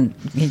 and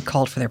he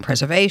called for their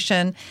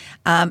preservation.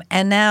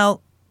 And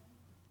now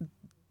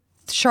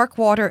Shark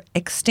Water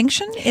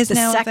Extinction is The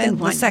now second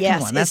one, The second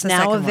yes, one. That's is the now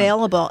second one.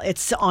 available.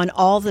 It's on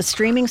all the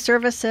streaming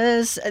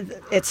services.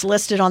 It's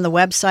listed on the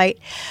website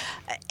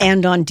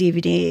and on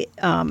DVD.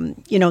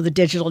 The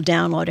digital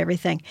download,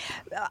 everything.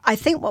 I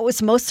think what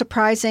was most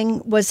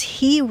surprising was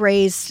he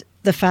raised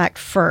the fact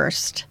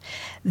first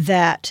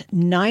that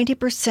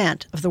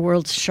 90% of the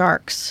world's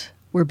sharks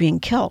were being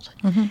killed,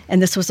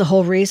 and this was the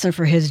whole reason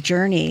for his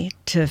journey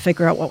to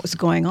figure out what was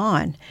going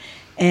on.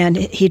 And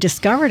he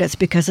discovered it's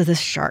because of this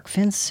shark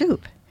fin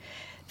soup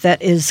that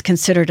is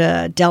considered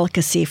a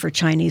delicacy for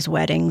Chinese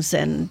weddings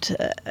and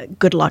a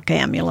good luck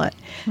amulet.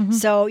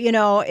 So,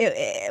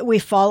 we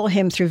follow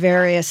him through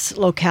various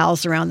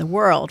locales around the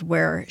world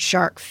where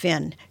shark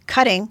fin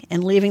cutting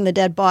and leaving the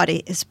dead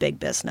body is big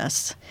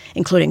business,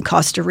 including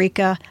Costa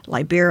Rica,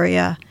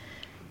 Liberia,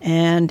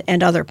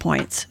 and other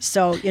points.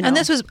 So, And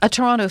this was a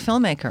Toronto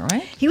filmmaker,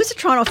 right? He was a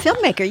Toronto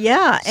filmmaker,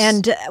 yeah.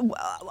 And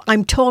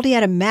I'm told he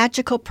had a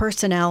magical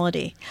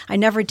personality. I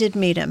never did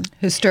meet him.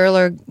 Who's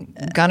Sturla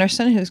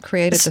Gunnarsson, who's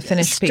created the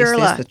finished piece.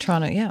 Sturla. Is the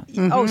Toronto, yeah.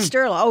 Oh,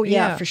 Sturla. Oh,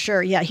 yeah, for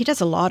sure. Yeah, he does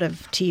a lot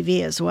of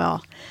TV as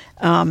well.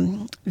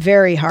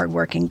 Very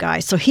hardworking guy.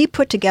 So he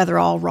put together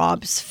all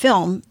Rob's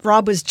film.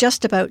 Rob was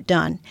just about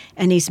done,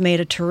 and he's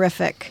made a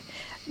terrific,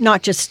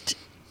 not just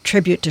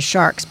tribute to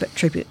sharks, but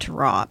tribute to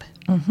Rob.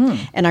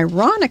 And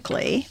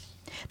ironically,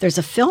 there's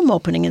a film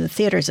opening in the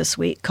theaters this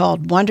week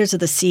called Wonders of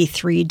the Sea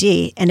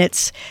 3D, and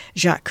it's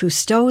Jacques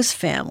Cousteau's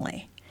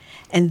family.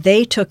 And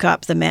they took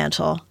up the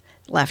mantle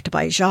left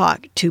by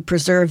Jacques to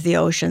preserve the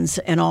oceans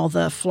and all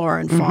the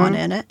flora and fauna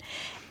in it.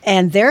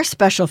 And their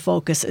special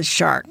focus is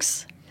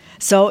sharks.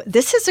 So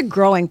this is a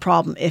growing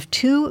problem. If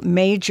two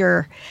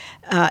major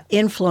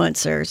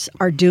influencers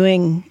are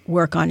doing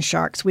work on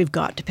sharks, we've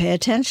got to pay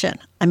attention.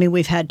 I mean,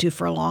 we've had to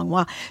for a long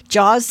while.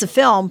 Jaws, the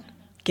film,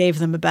 gave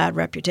them a bad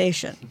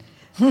reputation.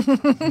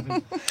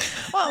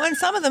 Well, and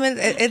some of them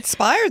it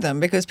inspired them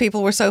because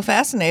people were so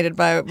fascinated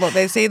by what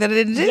they see that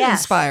it did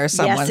inspire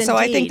someone. Yes, so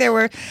I think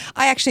indeed.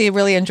 I actually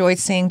really enjoyed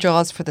seeing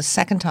Jaws for the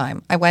second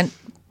time. I went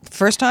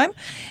first time,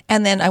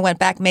 and then I went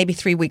back maybe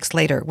 3 weeks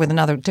later with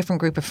another different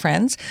group of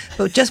friends.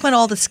 But just when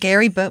all the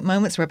scary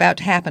moments were about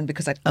to happen,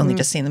 because I'd only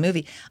just seen the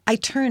movie, I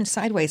turned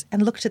sideways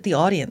and looked at the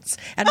audience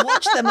and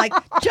watched them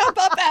jump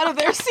up out of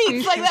their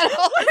seats like that.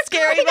 All the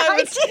scary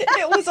moments.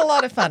 It was a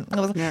lot of fun. It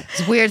was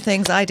weird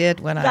things I did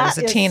when I was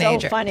a teenager. That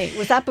is so funny.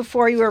 Was that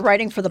before you were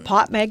writing for the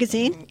Pop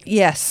magazine?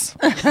 Yes,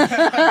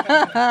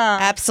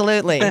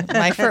 absolutely.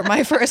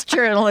 My first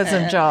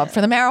journalism job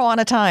for the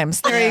Marijuana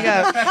Times. There you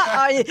go.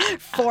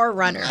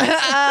 Forerunner.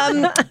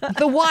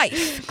 The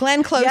Wife.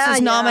 Glenn Close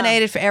is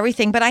nominated for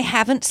everything, but I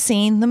haven't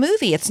seen the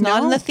movie. It's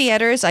not in the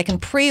theaters. I can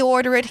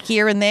pre-order it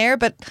here and there,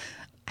 but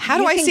how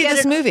do I see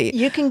this movie?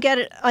 You can get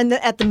it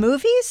at the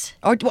movies?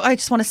 Or I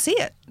just want to see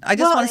it. I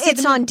just want to see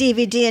it's on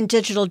DVD and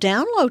digital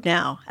download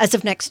now, as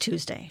of next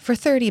Tuesday. For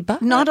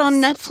 $30. Not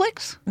on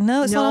Netflix?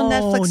 No, it's not on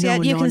Netflix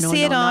yet. You can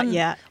see it on. Not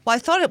yet. Well, I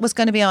thought it was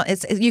going to be on.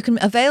 You can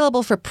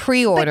available for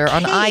pre-order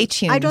on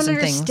iTunes. I don't and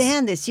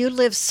understand things. this. You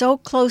live so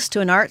close to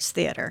an arts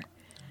theater.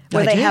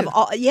 Where I they do. have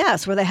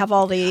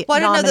all the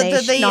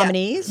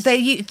nominees.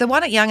 The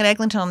one at Yonge and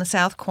Eglinton on the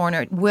south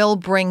corner will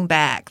bring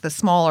back the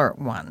smaller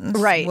ones.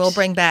 Right. Will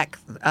bring back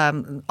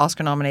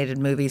Oscar-nominated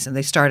movies, and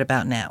they start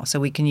about now. So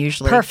we can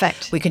usually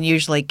Perfect. We can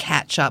usually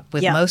catch up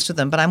with most of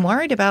them. But I'm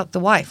worried about The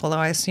Wife, although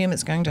I assume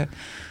it's going to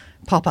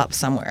pop up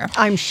somewhere.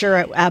 I'm sure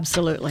it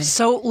absolutely.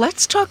 So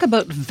let's talk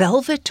about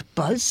Velvet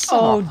Buzzsaw.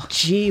 Oh,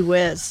 gee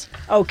whiz.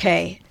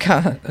 Okay.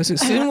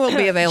 Soon will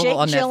be available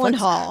on Jake Netflix.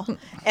 Gyllenhaal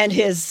and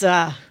his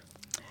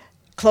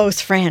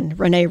close friend,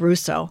 Rene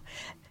Russo,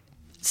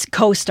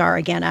 co-star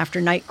again after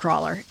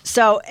Nightcrawler.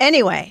 So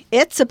anyway,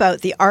 it's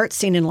about the art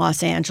scene in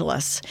Los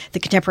Angeles, the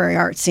contemporary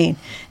art scene,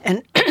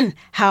 and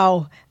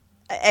how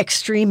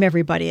extreme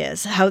everybody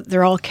is, how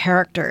they're all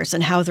characters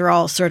and how they're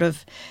all sort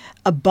of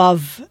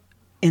above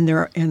in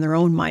their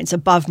own minds,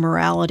 above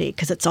morality,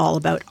 because it's all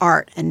about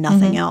art and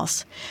nothing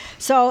else.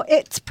 So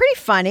it's pretty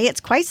funny. It's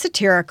quite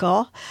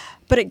satirical,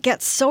 but it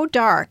gets so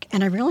dark.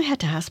 And I really had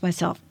to ask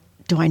myself,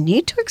 do I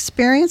need to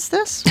experience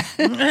this?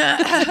 Why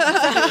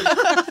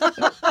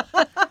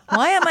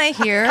am I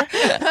here?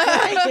 Is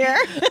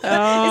this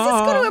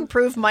going to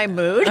improve my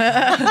mood?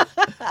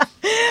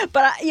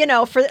 But,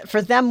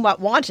 for them what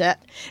want it,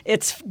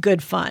 it's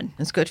good fun.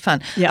 It's good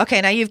fun. Yeah. Okay,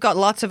 now you've got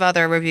lots of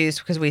other reviews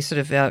because we sort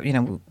of,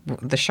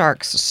 the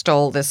sharks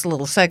stole this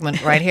little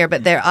segment right here,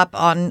 but they're up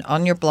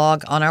on your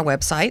blog, on our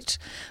website,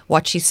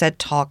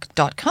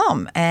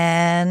 whatshesaidtalk.com.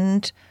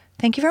 And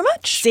thank you very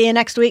much. See you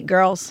next week,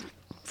 girls.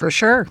 For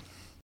sure.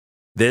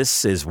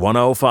 This is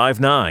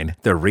 105.9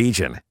 The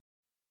Region.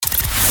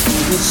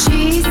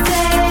 She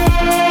said.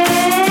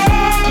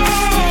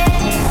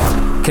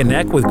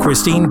 Connect with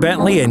Christine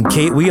Bentley and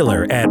Kate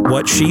Wheeler at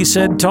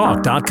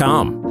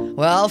whatshesaidtalk.com.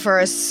 Well, for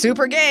a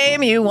super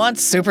game, you want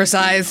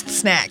supersized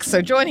snacks.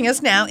 So joining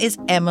us now is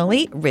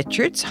Emily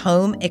Richards,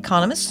 home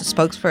economist,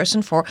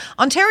 spokesperson for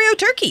Ontario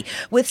Turkey,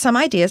 with some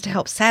ideas to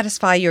help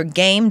satisfy your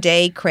game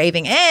day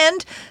craving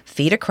and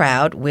feed a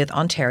crowd with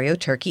Ontario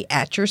turkey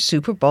at your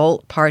Super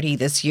Bowl party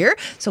this year.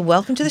 So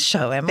welcome to the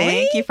show, Emily.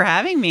 Thank you for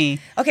having me.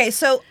 Okay,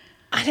 so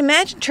I'd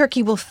imagine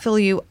turkey will fill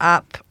you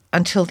up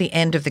until the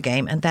end of the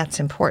game, and that's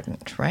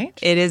important, right?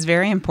 It is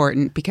very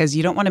important because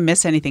you don't want to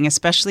miss anything,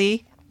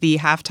 especially the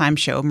halftime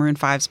show. Maroon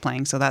 5's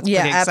playing, so that's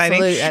pretty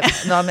exciting.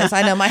 Absolutely. No, miss.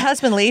 I know. My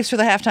husband leaves for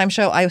the halftime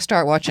show. I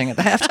start watching at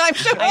the halftime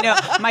show. I know.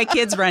 My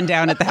kids run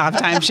down at the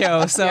halftime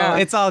show, so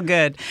it's all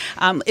good.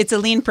 It's a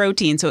lean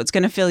protein, so it's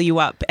going to fill you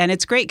up, and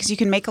it's great because you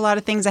can make a lot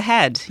of things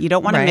ahead. You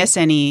don't want to miss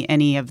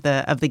any of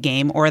the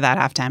game or that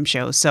halftime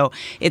show. So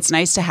it's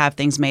nice to have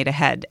things made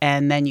ahead,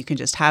 and then you can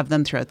just have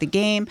them throughout the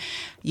game.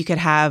 You could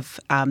have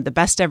the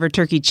best ever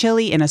turkey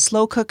chili in a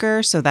slow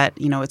cooker so that,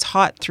 it's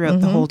hot throughout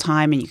the whole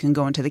time and you can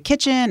go into the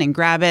kitchen and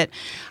grab it.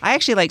 I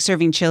actually like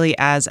serving chili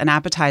as an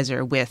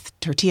appetizer with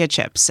tortilla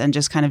chips and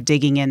just kind of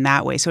digging in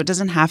that way. So it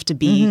doesn't have to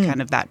be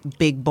kind of that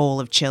big bowl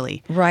of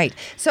chili. Right.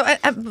 So,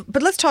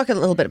 but let's talk a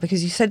little bit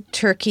because you said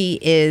turkey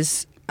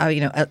is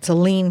it's a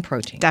lean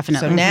protein.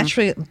 Definitely. So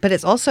naturally, but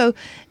it's also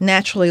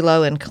naturally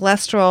low in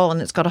cholesterol,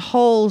 and it's got a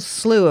whole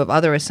slew of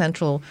other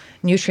essential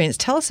nutrients.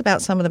 Tell us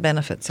about some of the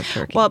benefits of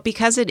turkey. Well,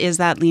 because it is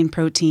that lean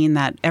protein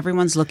that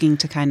everyone's looking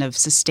to kind of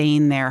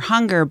sustain their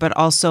hunger, but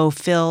also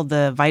fill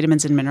the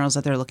vitamins and minerals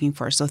that they're looking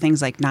for. So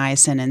things like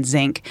niacin and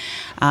zinc,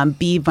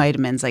 B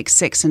vitamins like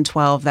 6 and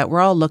 12 that we're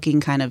all looking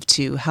kind of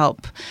to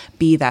help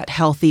be that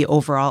healthy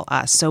overall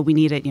us. So we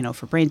need it,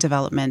 for brain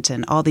development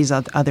and all these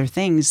other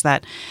things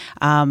that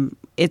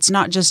it's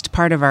not just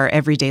part of our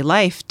everyday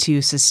life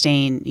to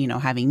sustain,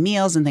 having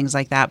meals and things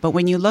like that. But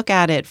when you look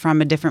at it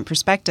from a different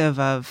perspective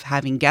of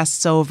having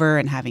guests over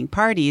and having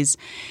parties,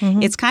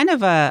 it's kind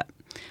of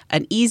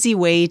an easy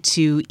way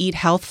to eat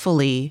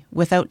healthfully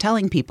without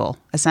telling people,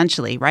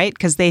 essentially, right?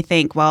 Because they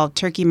think, well,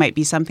 turkey might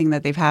be something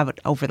that they've had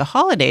over the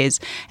holidays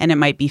and it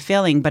might be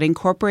filling, but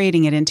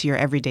incorporating it into your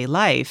everyday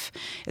life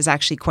is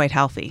actually quite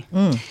healthy.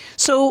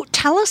 So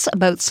tell us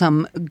about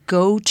some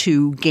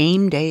go-to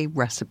game day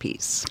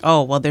recipes.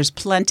 Oh, well, there's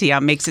plenty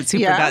on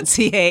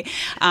makesitsuper.ca.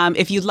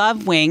 If you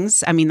love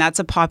wings, that's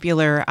a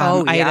popular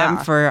item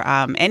for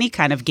any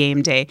kind of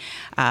game day.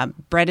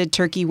 Breaded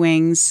turkey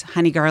wings,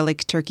 honey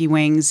garlic turkey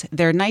wings,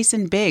 they're nice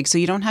and big, so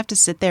you don't have to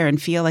sit there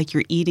and feel like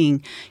you're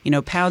eating,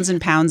 pounds and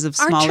pounds of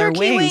smaller Are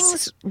turkey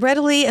wings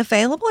readily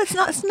available?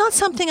 It's not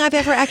something I've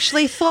ever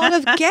actually thought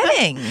of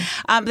getting.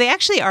 They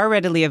actually are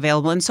readily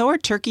available, and so are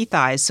turkey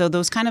thighs. So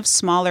those kind of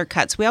smaller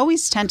cuts. We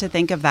always tend to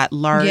think of that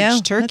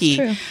large turkey.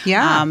 That's true.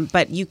 Yeah.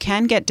 But you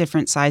can get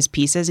different size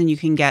pieces, and you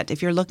can get,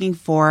 if you're looking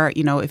for,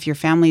 if your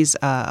family's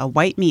a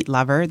white meat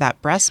lover,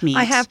 that breast meat.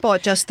 I have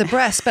bought just the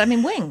breast, but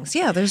wings.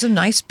 Yeah, there's a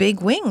nice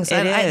big wings.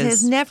 It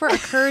has never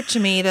occurred to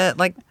me to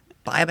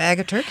buy a bag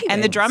of turkey and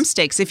wings. The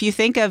drumsticks. If you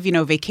think of,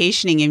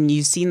 vacationing and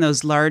you've seen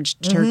those large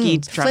turkey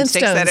drumsticks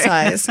Flintstone that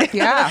are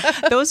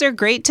size. those are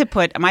great to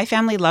put. My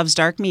family loves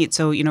dark meat,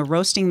 so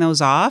roasting those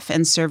off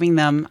and serving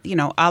them,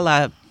 a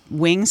la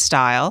wing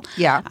style,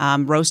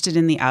 roasted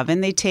in the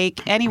oven. They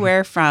take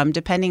anywhere from,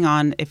 depending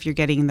on if you're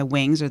getting the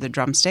wings or the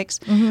drumsticks,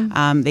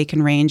 they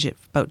can range at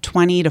about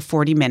 20 to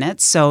 40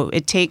 minutes. So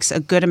it takes a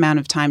good amount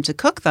of time to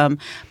cook them,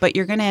 but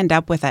you're going to end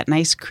up with that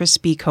nice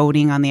crispy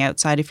coating on the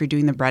outside if you're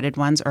doing the breaded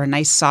ones, or a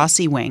nice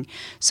saucy wing.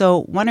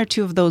 So one or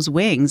two of those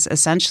wings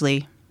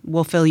essentially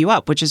will fill you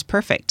up, which is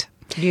perfect.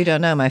 You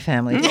don't know my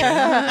family.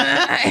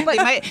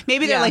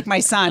 Maybe they're like my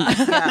son.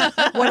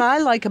 What I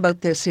like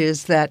about this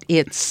is that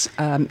it's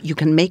you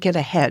can make it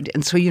ahead,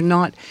 and so you're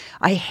not.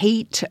 I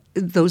hate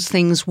those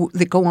things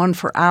that go on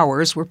for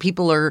hours where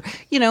people are,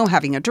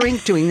 having a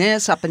drink, doing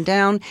this up and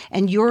down,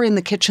 and you're in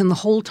the kitchen the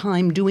whole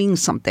time doing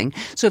something.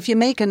 So if you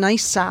make a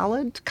nice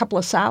salad, a couple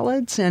of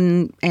salads,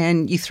 and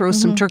you throw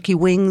some turkey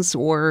wings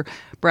or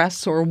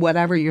breasts or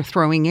whatever you're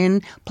throwing in,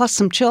 plus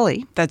some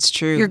chili. That's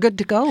true. You're good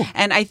to go.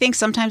 And I think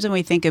sometimes when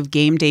we think of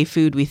game day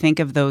food, we think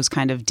of those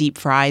kind of deep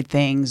fried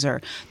things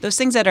or those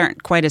things that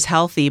aren't quite as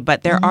healthy,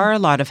 but there are a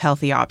lot of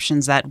healthy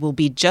options that will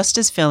be just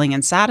as filling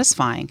and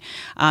satisfying.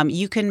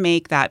 You can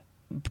make that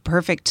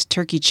perfect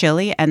turkey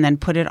chili and then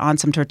put it on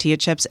some tortilla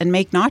chips and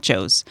make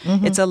nachos.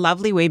 It's a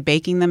lovely way,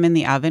 baking them in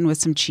the oven with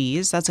some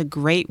cheese. That's a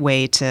great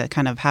way to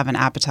kind of have an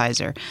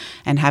appetizer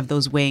and have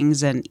those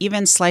wings, and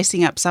even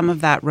slicing up some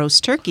of that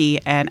roast turkey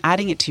and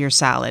adding it to your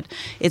salad.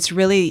 It's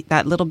really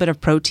that little bit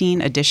of protein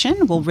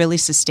addition will really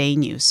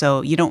sustain you,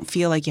 so you don't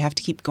feel like you have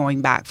to keep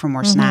going back for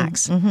more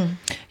snacks.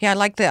 Yeah, I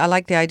like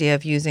the idea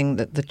of using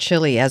the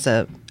chili as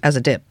a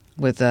dip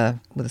with the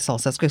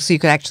salsa. So you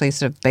could actually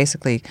sort of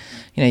basically,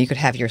 you could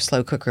have your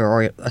slow cooker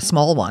or a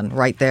small one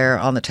right there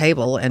on the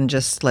table and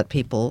just let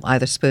people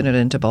either spoon it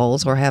into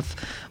bowls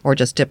or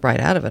just dip right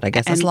out of it, I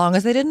guess, as long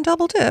as they didn't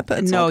double dip.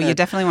 No, you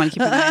definitely want to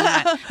keep an eye on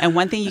that. And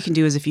one thing you can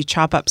do is if you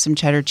chop up some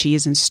cheddar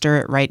cheese and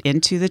stir it right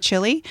into the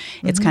chili,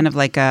 it's kind of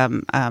like a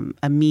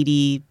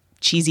meaty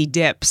cheesy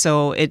dip.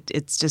 So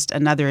it's just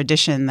another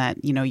addition that,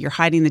 you're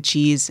hiding the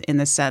cheese in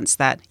the sense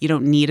that you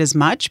don't need as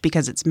much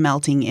because it's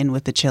melting in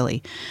with the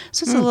chili.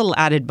 So it's a little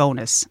added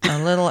bonus.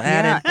 A little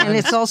added. And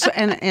it's also,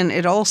 and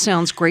it all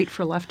sounds great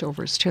for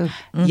leftovers too.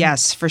 Mm-hmm.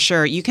 Yes, for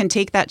sure. You can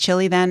take that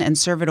chili then and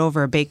serve it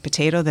over a baked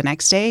potato the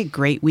next day.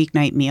 Great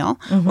weeknight meal.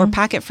 Or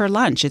pack it for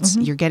lunch.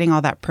 You're getting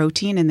all that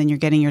protein and then you're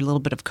getting your little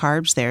bit of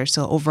carbs there.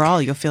 So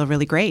overall, you'll feel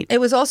really great. It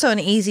was also an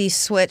easy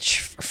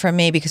switch for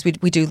me because we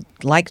do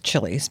like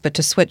chilies, but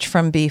to switch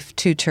from beef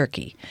to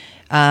turkey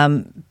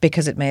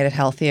because it made it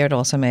healthier. It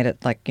also made it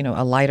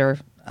a lighter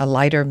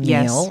meal.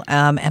 Yes.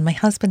 And my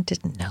husband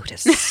didn't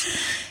notice.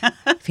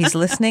 If he's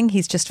listening,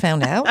 he's just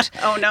found out.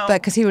 Oh, no.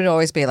 But because he would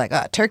always be like,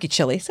 turkey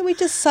chili. So we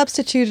just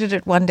substituted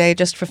it one day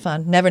just for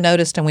fun. Never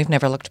noticed, and we've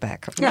never looked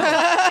back.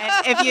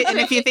 And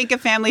if you think of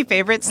family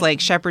favorites like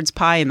shepherd's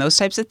pie and those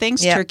types of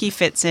things, turkey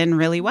fits in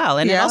really well.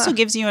 And it also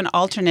gives you an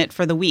alternate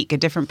for the week, a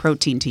different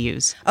protein to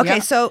use. Okay,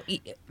 so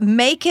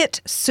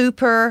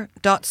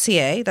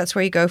makeitsuper.ca. That's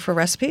where you go for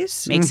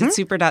recipes.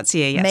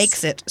 Makeitsuper.ca, yes.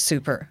 Makes it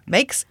super.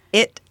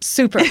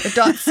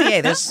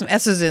 Makeitsuper.ca. There's some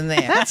S's in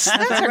there. That's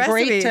a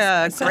great,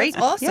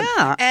 awesome.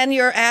 Yeah. And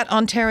you're at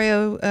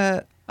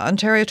Ontario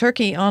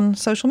Turkey on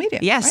social media.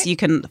 Yes, right? You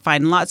can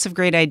find lots of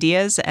great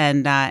ideas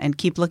and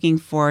keep looking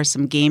for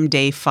some game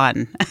day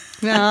fun.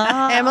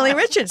 Emily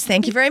Richards,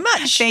 thank you very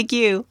much. Thank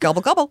you.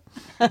 Gobble, gobble.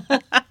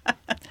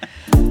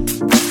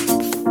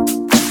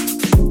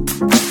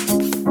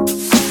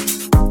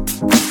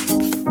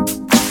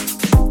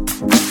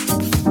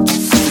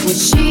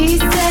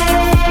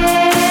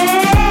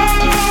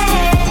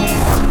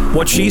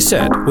 What She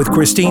Said with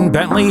Christine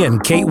Bentley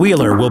and Kate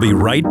Wheeler will be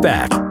right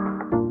back.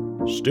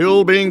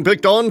 Still being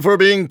picked on for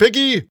being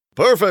picky?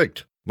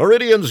 Perfect!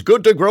 Meridian's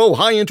Good to Grow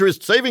High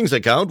Interest Savings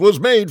Account was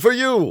made for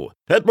you.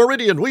 At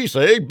Meridian, we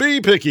say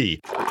be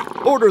picky.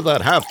 Order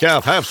that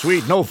half-calf,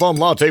 half-sweet, no-foam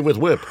latte with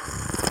whip.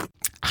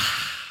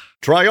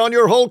 Try on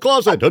your whole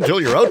closet until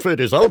your outfit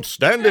is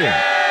outstanding.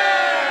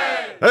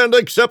 And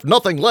accept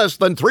nothing less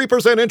than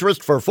 3%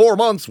 interest for 4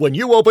 months when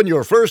you open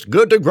your first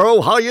Good to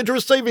Grow High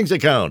Interest Savings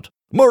Account.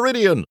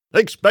 Meridian,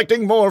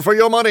 expecting more for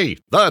your money.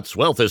 That's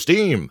wealth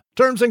esteem.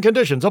 Terms and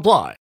conditions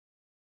apply.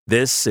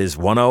 This is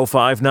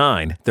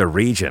 105.9 The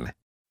Region.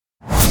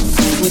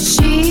 What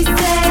she said,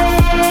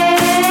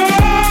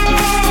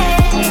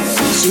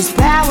 she's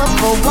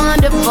powerful,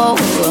 wonderful,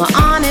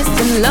 honest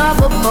and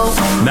lovable.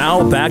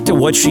 Now back to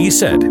What She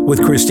Said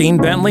with Christine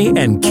Bentley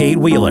and Kate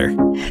Wheeler.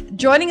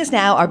 Joining us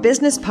now are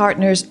business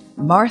partners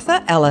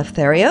Martha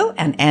Eleftherio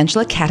and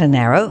Angela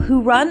Catanaro,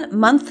 who run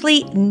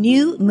monthly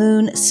New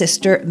Moon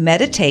Sister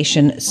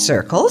meditation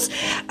circles.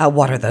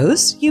 What are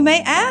those, you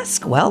may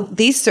ask? Well,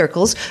 these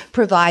circles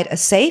provide a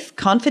safe,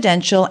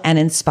 confidential, and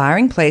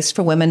inspiring place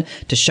for women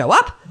to show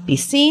up, be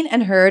seen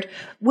and heard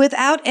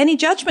without any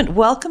judgment.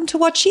 Welcome to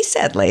What She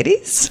Said,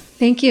 ladies.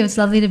 Thank you. It's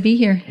lovely to be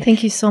here.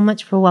 Thank you so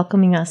much for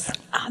welcoming us.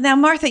 Now,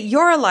 Martha,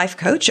 you're a life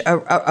coach, a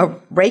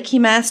Reiki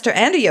master,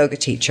 and a yoga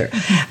teacher.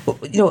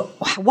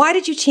 Why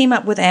did you team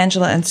up with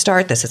Angela and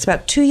start this? It's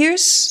about 2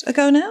 years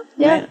ago now?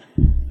 Yeah. Right?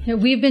 Yeah,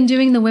 we've been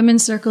doing the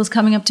women's circles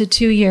coming up to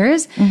 2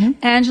 years.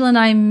 Angela and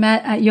I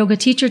met at yoga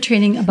teacher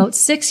training about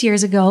 6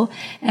 years ago.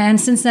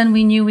 And since then,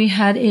 we knew we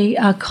had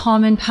a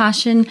common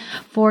passion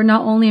for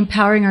not only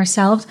empowering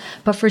ourselves,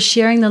 but for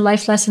sharing the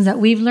life lessons that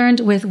we've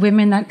learned with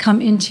women that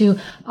come into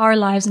our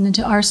lives and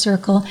into our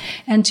circle.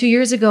 And 2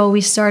 years ago,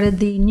 we started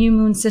the New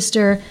Moon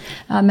Sister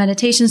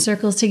meditation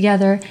circles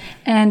together.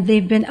 And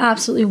they've been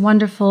absolutely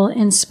wonderful,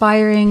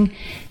 inspiring,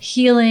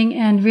 healing,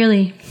 and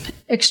really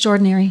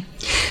extraordinary.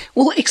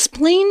 Well,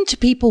 explain to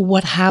people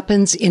what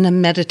happens in a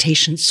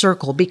meditation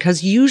circle,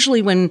 because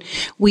usually when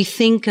we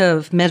think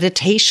of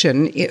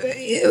meditation,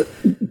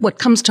 what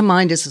comes to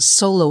mind is a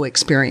solo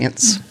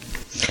experience.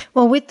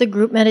 Well, with the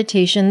group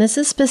meditation, this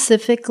is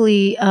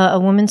specifically a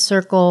women's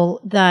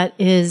circle that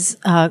is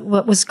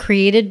what was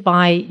created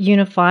by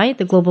Unify,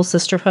 the Global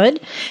Sisterhood,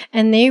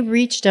 and they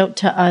reached out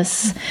to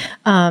us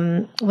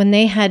when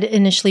they had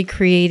initially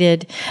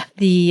created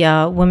the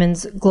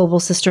Women's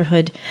Global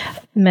Sisterhood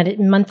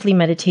monthly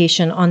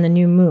meditation on the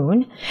new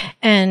moon.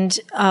 And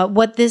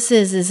what this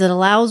is it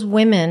allows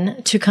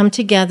women to come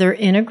together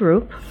in a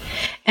group,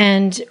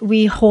 and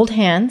we hold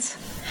hands,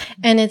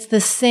 and it's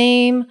the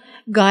same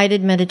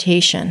guided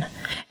meditation.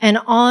 And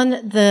on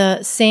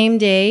the same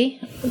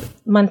day,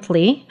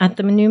 monthly, at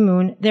the new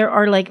moon, there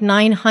are like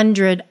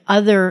 900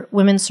 other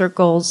women's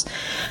circles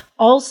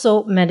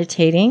also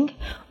meditating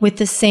with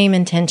the same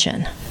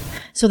intention.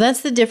 So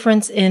that's the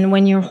difference in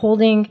when you're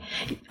holding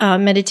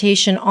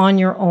meditation on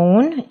your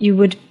own, you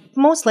would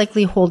most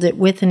likely hold it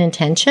with an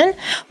intention.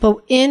 But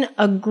in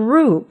a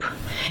group,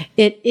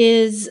 it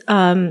is,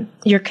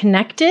 you're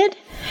connected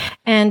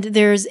and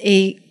there's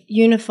a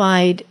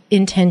unified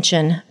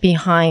intention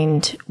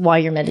behind why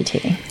you're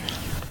meditating.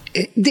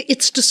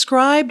 It's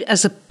described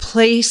as a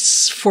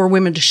place for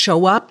women to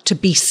show up, to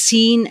be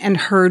seen and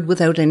heard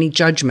without any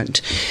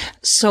judgment.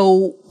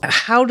 So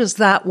how does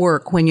that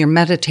work when you're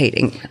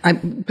meditating?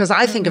 Because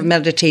I think of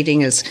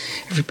meditating as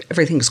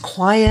everything's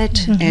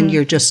quiet and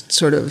you're just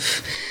sort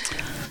of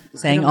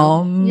saying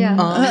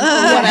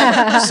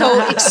whatever.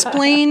 So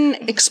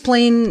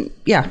explain.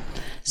 Yeah.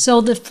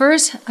 So the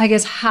first, I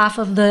guess, half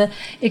of the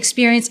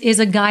experience is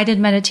a guided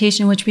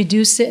meditation, which we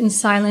do sit in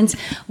silence.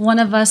 One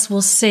of us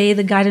will say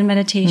the guided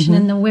meditation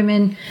and the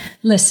women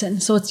listen.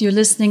 So it's you're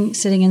listening,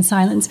 sitting in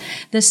silence.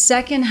 The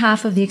second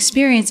half of the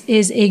experience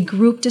is a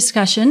group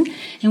discussion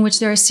in which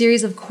there are a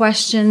series of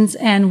questions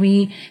and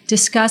we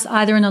discuss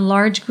either in a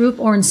large group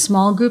or in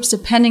small groups,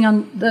 depending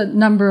on the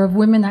number of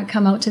women that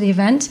come out to the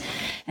event.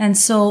 And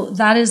so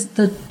that is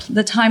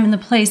the time and the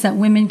place that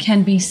women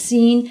can be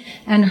seen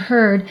and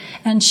heard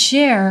and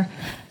share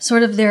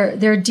sort of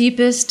their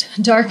deepest,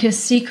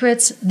 darkest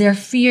secrets, their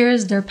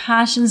fears, their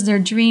passions, their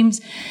dreams,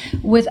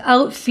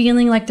 without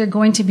feeling like they're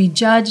going to be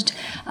judged,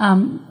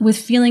 with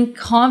feeling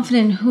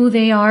confident in who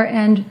they are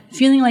and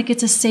feeling like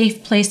it's a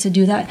safe place to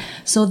do that.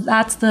 So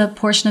that's the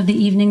portion of the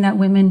evening that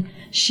women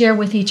share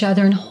with each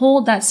other and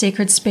hold that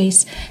sacred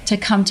space to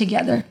come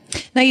together.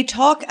 Now, you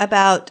talk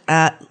about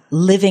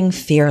living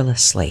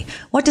fearlessly.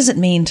 What does it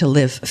mean to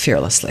live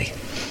fearlessly?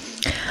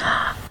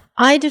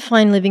 I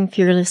define living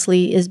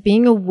fearlessly as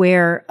being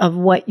aware of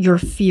what your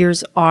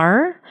fears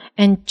are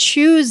and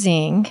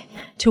choosing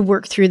to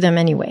work through them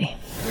anyway.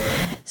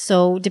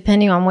 So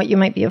depending on what you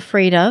might be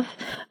afraid of.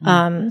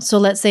 So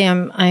let's say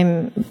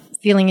I'm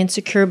feeling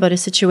insecure about a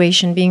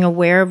situation, being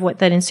aware of what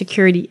that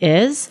insecurity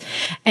is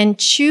and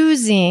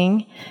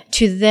choosing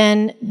to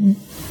then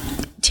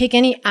take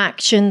any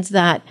actions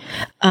that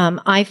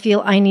I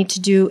feel I need to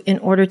do in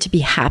order to be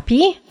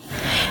happy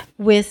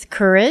with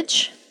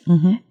courage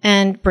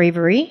and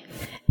bravery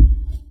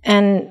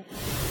and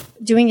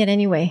doing it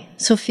anyway.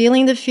 So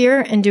feeling the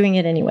fear and doing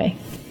it anyway.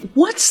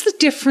 What's the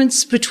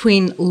difference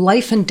between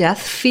life and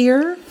death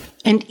fear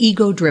and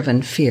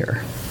ego-driven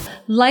fear?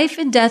 Life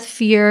and death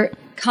fear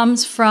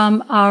comes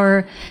from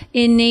our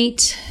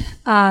innate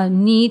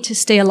need to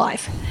stay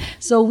alive.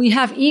 So we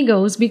have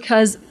egos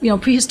because,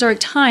 prehistoric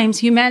times,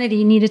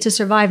 humanity needed to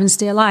survive and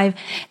stay alive.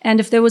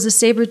 And if there was a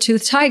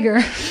saber-toothed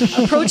tiger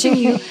approaching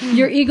you,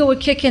 your ego would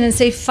kick in and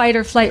say fight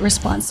or flight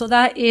response. So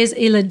that is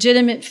a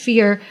legitimate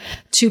fear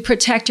to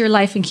protect your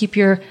life and keep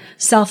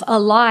yourself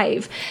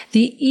alive.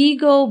 The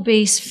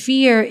ego-based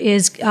fear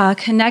is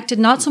connected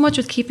not so much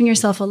with keeping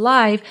yourself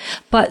alive,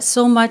 but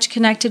so much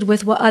connected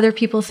with what other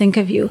people think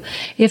of you.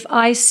 If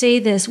I say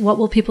this, what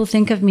will people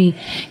think of me?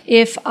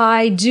 If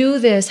I do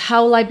this,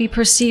 how will I be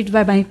perceived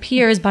by my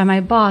peers, by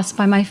my boss,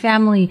 by my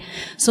family?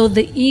 So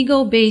the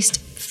ego-based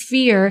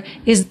fear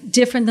is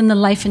different than the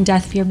life and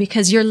death fear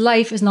because your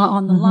life is not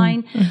on the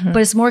line,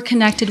 but it's more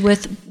connected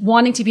with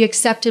wanting to be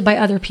accepted by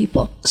other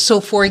people. So,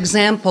 for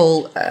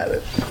example,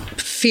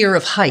 fear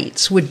of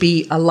heights would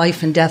be a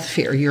life and death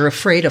fear. You're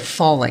afraid of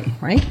falling,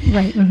 right?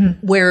 Right.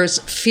 Whereas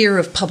fear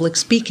of public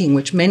speaking,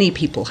 which many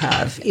people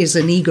have, is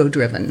an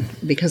ego-driven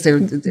because they're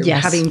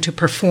Yes. having to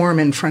perform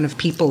in front of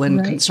people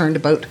and concerned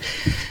about.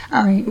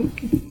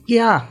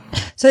 Yeah.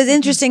 So it's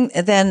interesting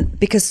then,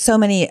 because so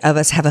many of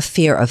us have a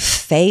fear of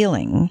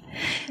failing,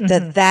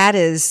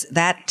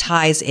 that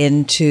ties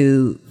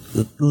into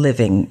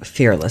living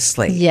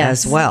fearlessly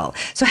as well.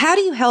 So how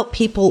do you help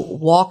people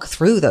walk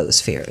through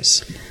those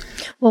fears?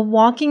 Well,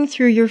 walking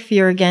through your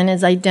fear again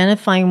is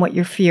identifying what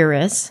your fear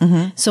is.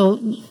 So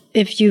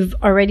if you've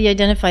already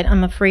identified,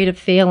 I'm afraid of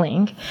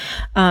failing,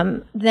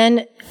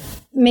 then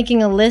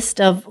making a list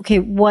of, okay,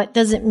 what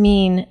does it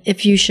mean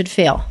if you should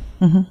fail?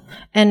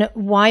 And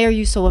why are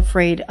you so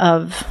afraid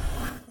of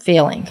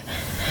failing?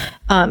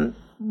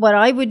 What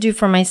I would do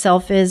for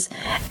myself is,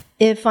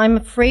 if I'm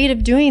afraid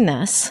of doing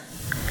this,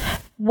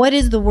 what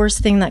is the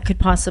worst thing that could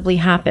possibly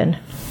happen?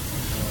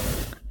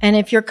 And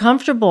if you're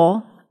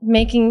comfortable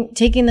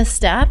taking the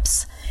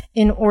steps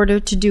in order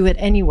to do it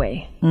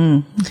anyway.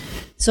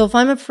 So if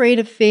I'm afraid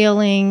of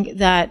failing,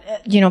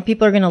 that,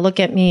 people are going to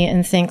look at me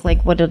and think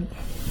like, what a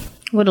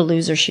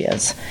loser she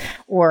is,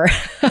 or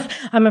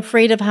I'm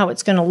afraid of how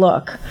it's going to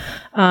look.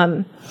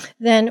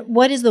 Then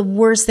what is the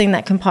worst thing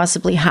that can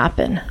possibly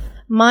happen?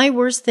 My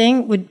worst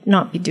thing would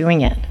not be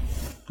doing it.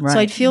 Right. So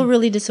I'd feel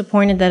really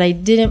disappointed that I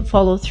didn't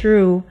follow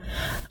through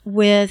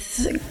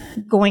with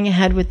going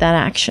ahead with that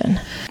action.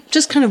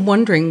 Just kind of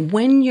wondering,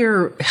 when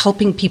you're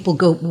helping people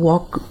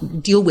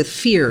deal with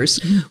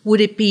fears,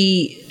 would it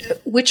be,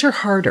 which are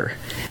harder,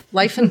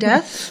 life and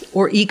death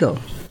or ego?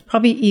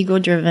 Probably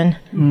ego-driven,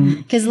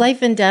 because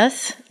life and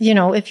death,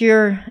 if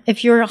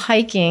you're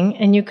hiking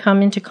and you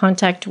come into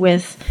contact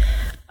with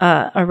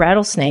a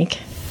rattlesnake,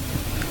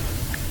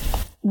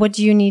 what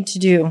do you need to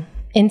do?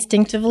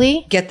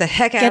 Instinctively get the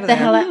heck out of the there.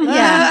 hell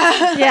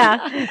out.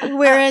 Yeah.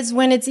 Whereas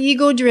when it's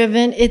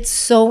ego-driven,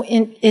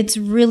 it's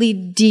really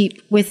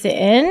deep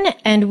within,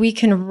 and we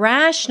can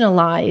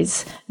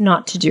rationalize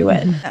not to do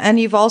it. And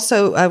you've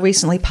also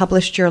recently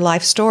published your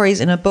life stories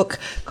in a book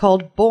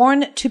called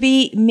Born to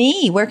Be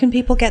Me. Where can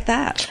people get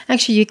that?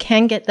 Actually, you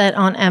can get that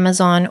on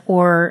Amazon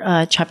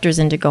or Chapters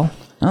Indigo.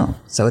 Oh,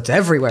 so it's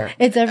everywhere.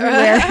 It's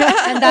everywhere.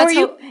 And that's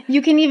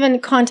you can even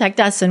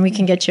contact us and we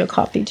can get you a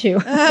copy too.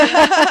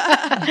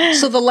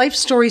 So the Life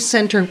Story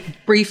Center,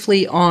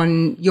 briefly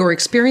on your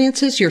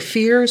experiences, your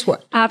fears,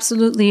 what?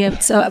 Absolutely.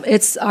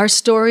 It's our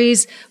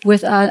stories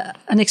with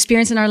an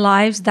experience in our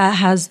lives that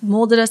has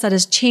molded us, that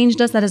has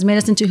changed us, that has made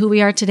us into who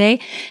we are today.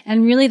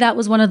 And really, that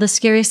was one of the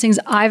scariest things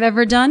I've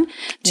ever done,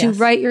 to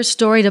write your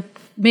story, to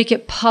make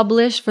it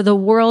published for the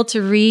world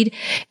to read,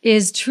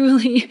 is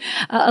truly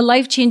a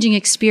life-changing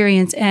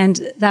experience.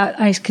 And that,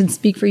 I can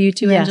speak for you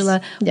too,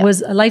 Angela,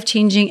 was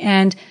life-changing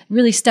and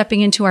really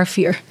stepping into our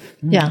fear.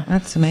 Yeah,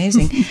 that's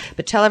amazing.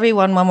 But tell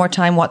everyone one more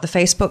time what the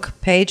Facebook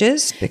page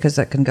is, because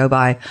that can go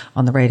by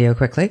on the radio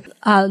quickly.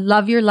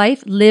 Love your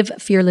life, live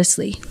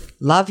fearlessly.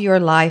 Love your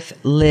life,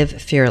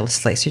 live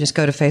fearlessly. So you just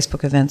go to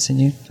Facebook events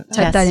and you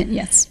type that in.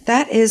 Yes.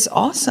 That is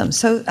awesome.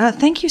 So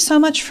thank you so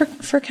much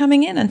for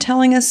coming in and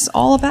telling us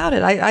all about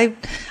it. I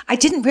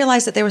didn't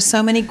realize that there were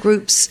so many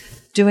groups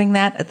doing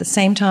that at the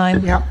same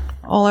time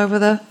all over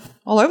the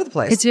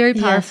place. It's very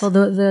powerful,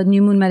 the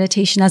new moon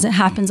meditation, as it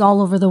happens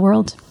all over the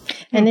world.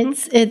 And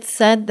it's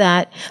said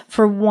that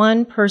for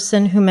one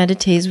person who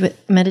meditates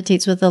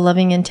with a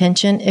loving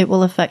intention, it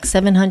will affect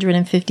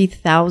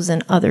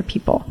 750,000 other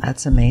people.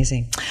 That's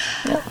amazing.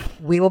 Yeah.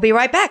 We will be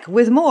right back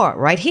with more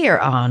right here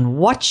on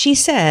What She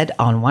Said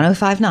on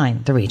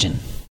 105.9 The Region.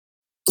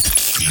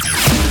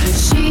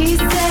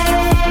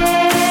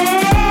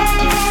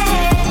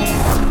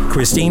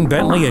 Christine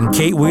Bentley and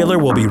Kate Wheeler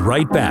will be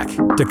right back.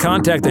 To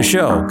contact the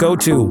show, go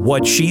to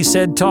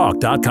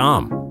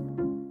whatshesaidtalk.com.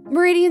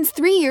 Meridian's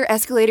 3-year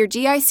escalator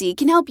GIC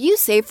can help you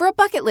save for a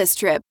bucket list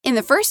trip. In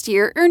the first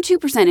year, earn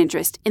 2%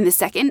 interest. In the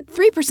second,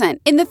 3%.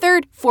 In the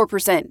third,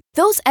 4%.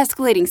 Those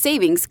escalating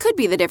savings could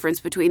be the difference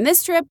between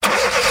this trip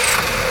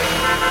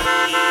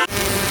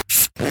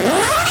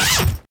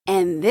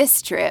and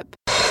this trip.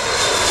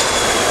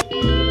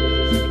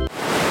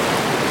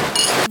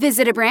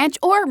 Visit a branch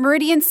or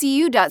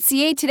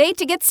meridiancu.ca today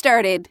to get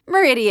started.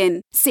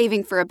 Meridian,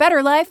 saving for a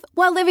better life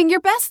while living your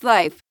best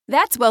life.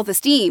 That's Wealth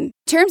Esteem.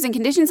 Terms and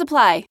conditions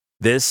apply.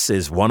 This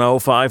is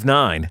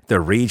 105.9 The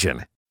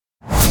Region.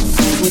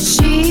 What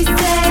she said.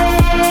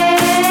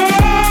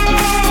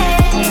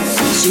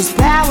 She's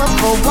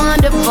powerful,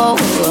 wonderful,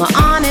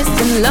 honest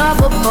and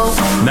lovable.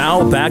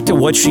 Now back to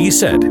What She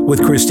Said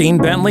with Christine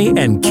Bentley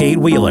and Kate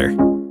Wheeler.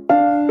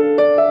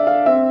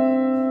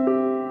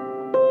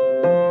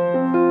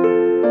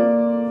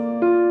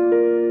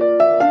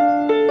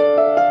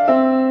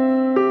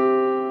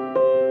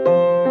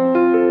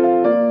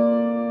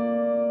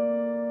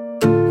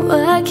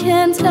 Why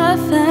can't I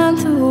find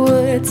the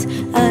words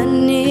I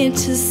need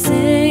to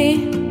say?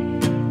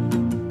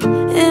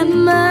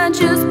 Am I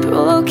just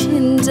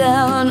broken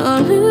down or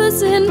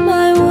losing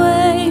my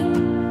way?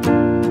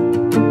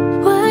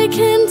 Why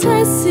can't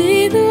I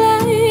see the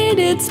light?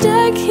 It's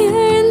dark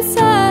here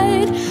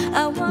inside.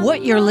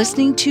 What you're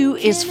listening to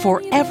is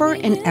Forever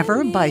and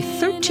Ever by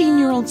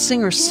 13-year-old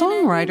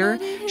singer-songwriter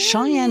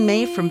Chyenne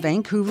May from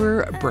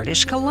Vancouver,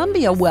 British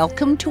Columbia.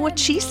 Welcome to What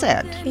She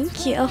Said.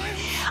 Thank you.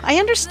 I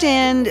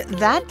understand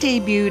that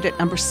debuted at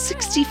number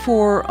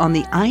 64 on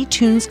the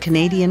iTunes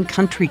Canadian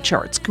country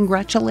charts.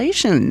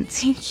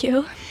 Congratulations. Thank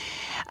you.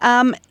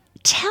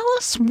 Tell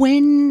us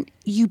when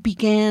you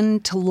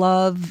began to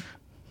love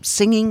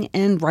singing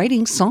and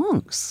writing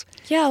songs.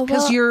 Yeah, well,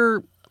 because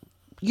you're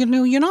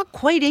not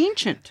quite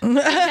ancient.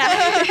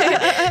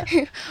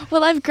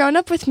 Well, I've grown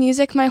up with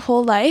music my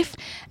whole life,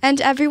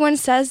 and everyone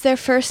says their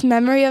first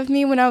memory of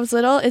me when I was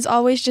little is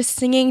always just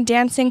singing,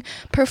 dancing,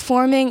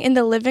 performing in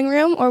the living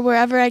room or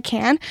wherever I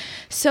can.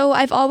 So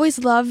I've always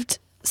loved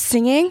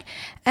singing,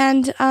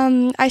 and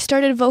I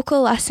started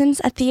vocal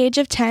lessons at the age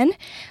of 10.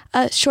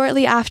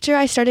 Shortly after,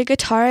 I started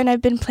guitar, and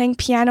I've been playing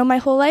piano my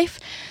whole life.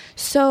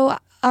 So,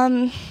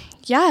 I've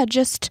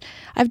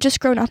just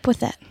grown up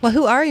with it. Well,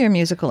 who are your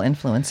musical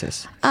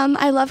influences?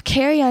 I love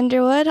Carrie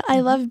Underwood.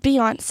 I love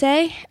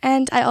Beyonce,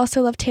 and I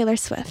also love Taylor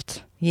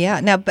Swift.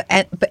 Yeah. Now, but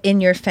in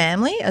your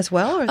family as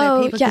well? Or are there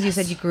people? Because you yes.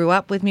 said you grew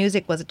up with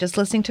music. Was it just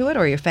listening to it,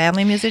 or your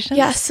family musicians?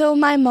 Yeah. So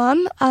my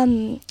mom,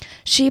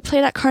 she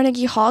played at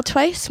Carnegie Hall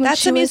twice. When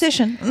That's a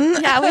musician.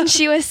 Yeah, when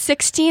she was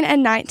 16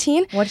 and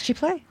 19. What did she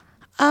play?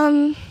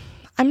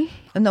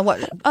 No, what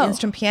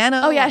instrument?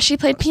 Piano? Oh yeah, she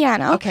played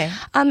piano. Okay.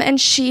 And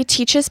she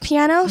teaches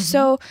piano,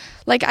 so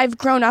like I've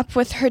grown up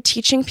with her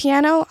teaching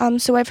piano.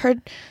 So I've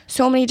heard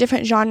so many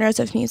different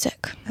genres of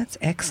music. That's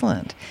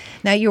excellent.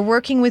 Now you're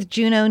working with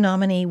Juno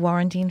nominee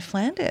Warren Dean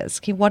Flanders.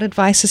 What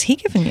advice has he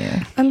given you?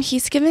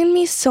 He's given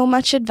me so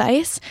much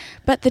advice,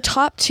 but the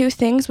top two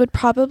things would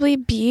probably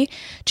be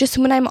just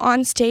when I'm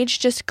on stage,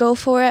 just go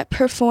for it,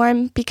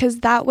 perform, because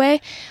that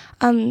way,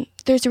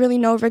 there's really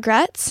no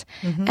regrets.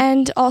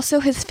 And also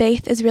his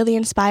faith is really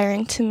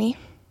inspiring to me.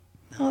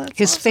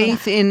 His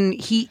faith in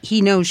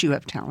he knows you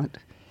have talent.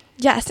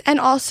 Yes, and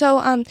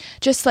also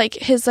just like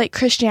his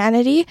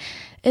Christianity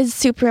is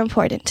super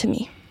important to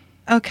me.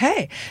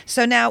 Okay.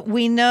 So now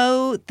we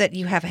know that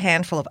you have a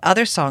handful of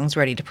other songs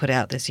ready to put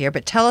out this year,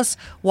 but tell us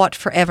what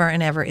Forever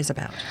and Ever is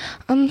about.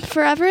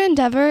 Forever and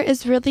Ever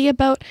is really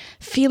about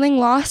feeling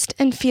lost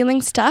and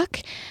feeling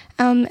stuck,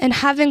 and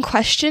having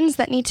questions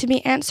that need to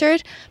be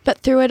answered, but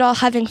through it all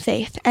having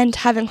faith and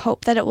having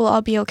hope that it will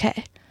all be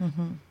okay.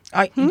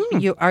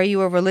 Are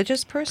you a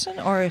religious person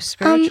or a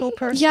spiritual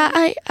person? Yeah,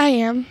 I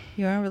am.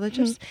 You are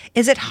religious?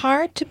 Is it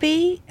hard to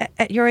be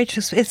at your age?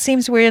 It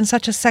seems we're in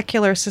such a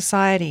secular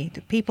society.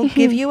 Do people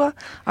give you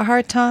a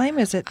hard time?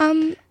 Is it?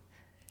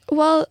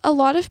 Well, a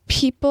lot of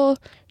people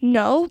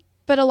know,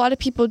 but a lot of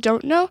people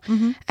don't know.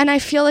 And I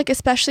feel like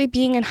especially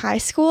being in high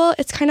school,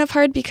 it's kind of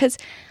hard because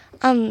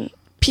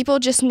people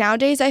just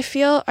nowadays, I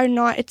feel,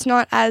 it's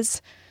not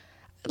as,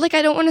 like,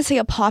 I don't want to say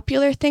a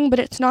popular thing, but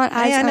it's not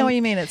as... I know what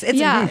you mean.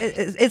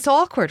 It's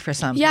awkward for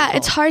some people. Yeah,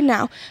 it's hard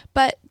now.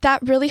 But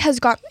that really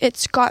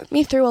it's got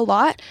me through a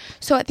lot.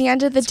 So at the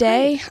end of the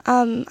day,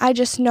 I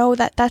just know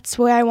that that's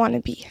where I want to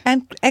be.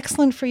 And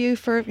excellent for you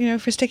for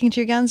sticking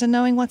to your guns and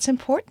knowing what's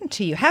important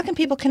to you. How can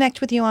people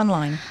connect with you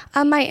online?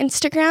 My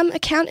Instagram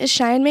account is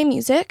Chyenne May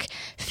Music.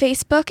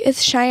 Facebook is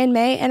Chyenne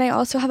May, and I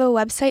also have a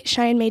website,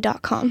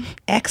 ChyenneMay.com.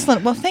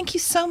 Excellent. Well, thank you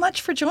so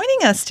much for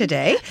joining us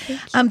today.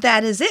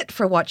 That is it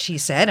for What She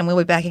Said, and we'll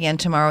be back again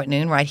tomorrow at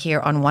noon right here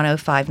on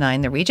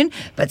 105.9 The Region.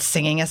 But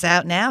singing us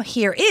out now,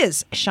 here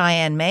is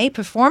Chyenne May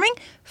performing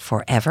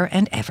Forever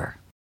and Ever.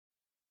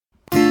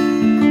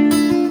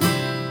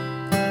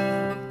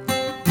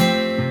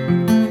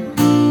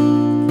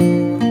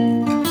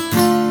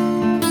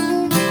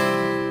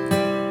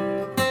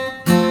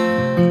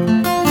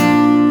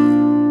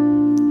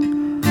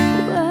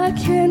 Why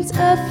can't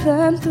I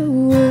find the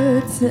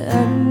words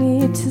I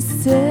need to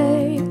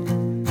say?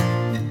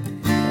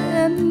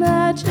 Am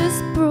I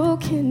just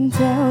broken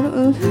down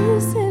or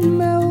losing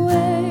my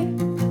way?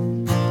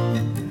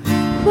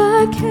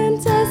 Why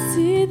can't I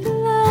see the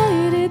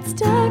light? It's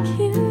dark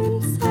here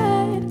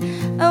inside.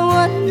 I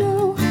wanna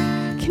know,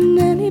 can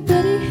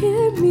anybody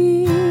hear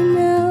me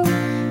now?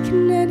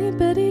 Can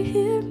anybody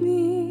hear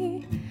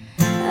me?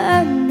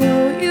 I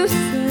know you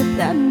said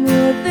that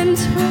more than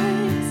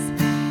twice,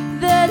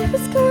 that it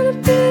was gonna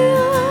be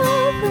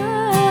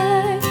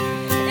alright.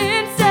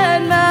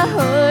 Inside my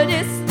heart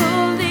is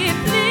slowly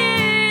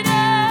bleeding.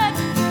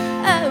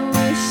 I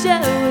wish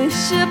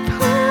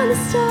upon a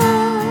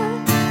star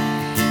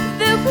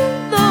that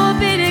we'll all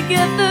be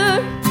together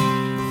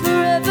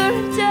forever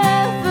and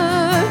ever,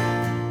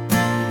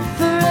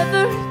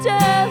 forever and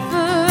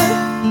ever.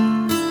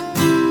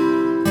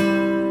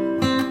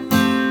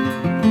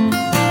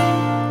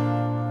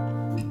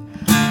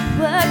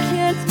 Why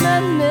can't my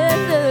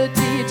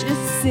melody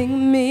just sing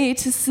me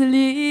to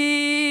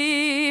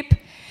sleep?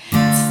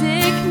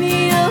 Take me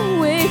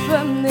away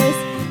from this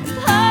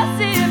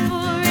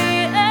impossible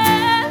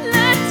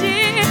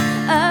reality.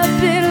 I've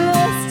been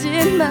lost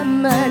in my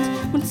mind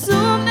when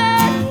so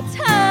many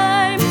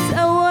times.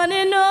 I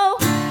wanna know,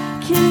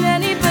 can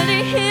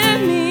anybody hear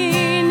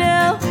me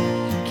now?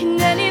 Can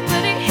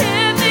anybody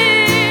hear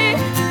me?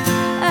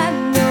 I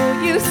know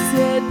you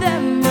said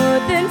that more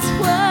than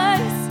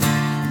twice,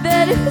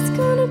 that it was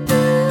gonna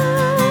be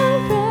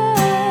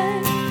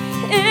alright.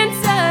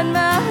 Inside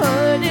my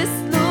heart is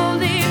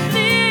slowly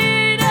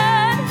bleeding.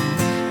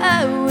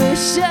 I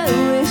wish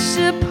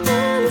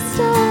upon a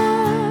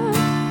star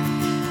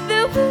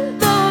that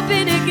we'll all be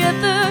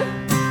together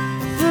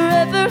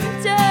forever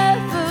and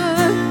ever,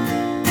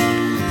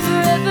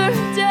 forever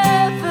and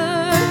ever.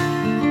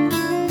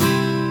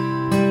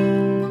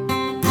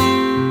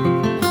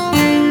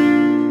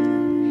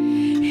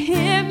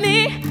 Hear me,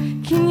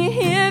 can you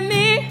hear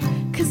me?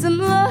 'Cause I'm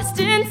lost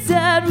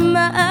inside with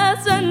my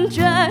eyes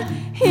undry.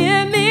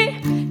 Hear me,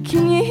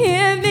 can you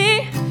hear me?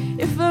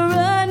 If I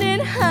run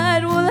and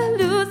hide, will I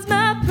lose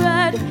my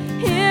pride?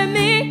 Hear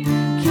me,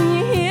 can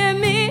you hear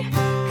me?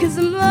 'Cause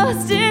I'm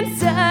lost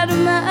inside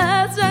with my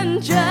eyes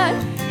undry.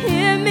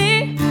 Hear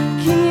me,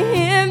 can you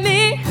hear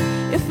me?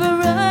 If I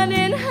run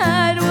and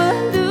hide, will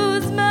I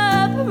lose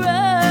my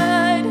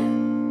pride?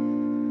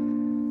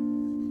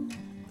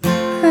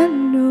 I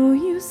know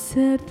you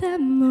said that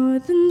more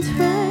than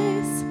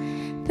twice,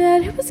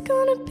 that it was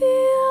gonna be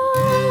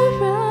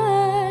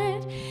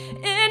alright.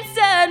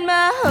 Inside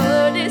my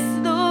heart is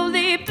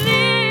slowly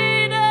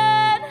bleeding.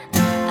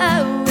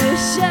 I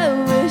wish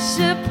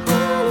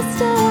upon a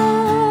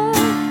star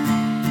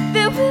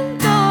that we'll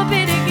all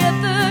be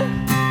together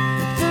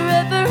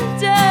forever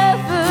and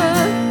ever,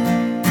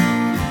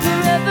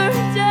 forever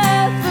and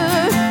ever.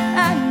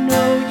 I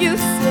know you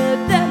said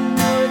that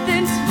more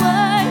than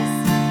twice,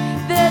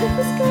 that it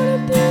was gonna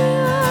be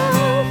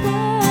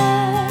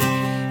alright.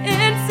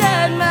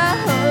 Inside my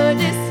heart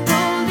is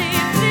slowly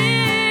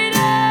bleeding.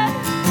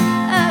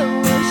 I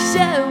wish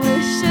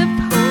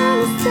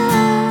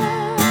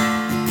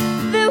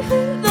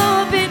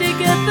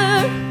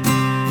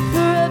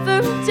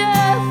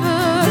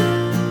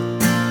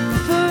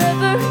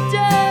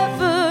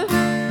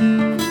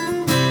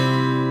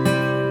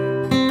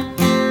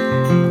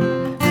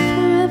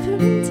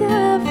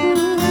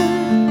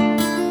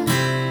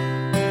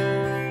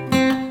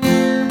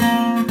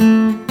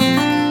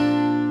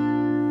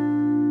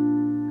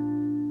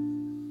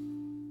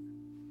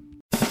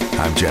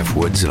Jeff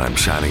Woods, and I'm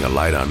shining a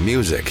light on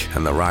music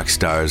and the rock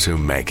stars who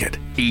make it.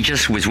 He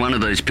just was one of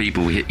those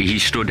people, he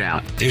stood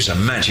out. He was a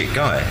magic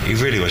guy. He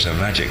really was a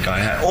magic guy.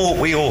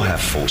 We all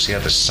have faults. He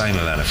had the same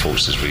amount of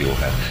faults as we all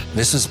had.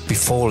 This was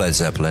before Led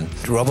Zeppelin.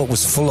 Robert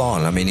was full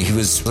on. I mean, he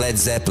was Led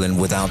Zeppelin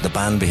without the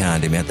band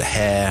behind him. He had the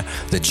hair,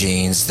 the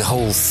jeans, the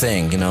whole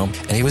thing,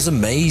 and he was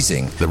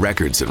amazing. The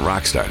Records and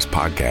Rockstars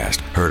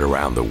podcast, heard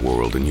around the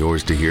world and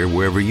yours to hear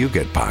wherever you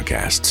get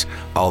podcasts.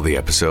 All the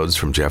episodes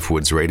from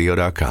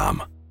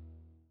jeffwoodsradio.com.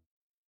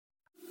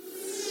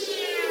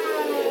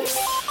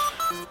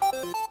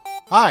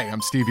 Hi,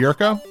 I'm Steve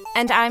Yerko.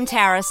 And I'm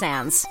Tara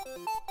Sands.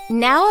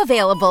 Now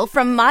available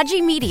from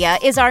Maji Media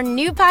is our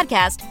new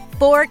podcast,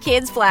 4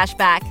 Kids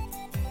Flashback.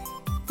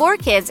 4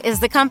 Kids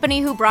is the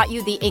company who brought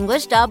you the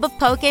English dub of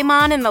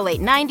Pokemon in the late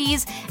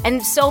 90s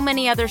and so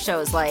many other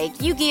shows like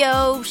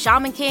Yu-Gi-Oh!,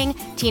 Shaman King,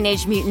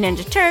 Teenage Mutant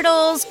Ninja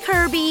Turtles,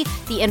 Kirby,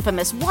 the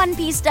infamous One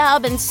Piece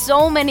dub, and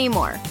so many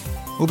more.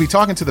 We'll be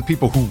talking to the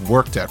people who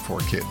worked at 4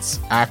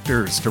 Kids.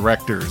 Actors,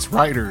 directors,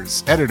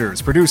 writers,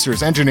 editors,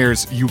 producers,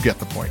 engineers, you get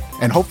the point.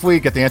 And hopefully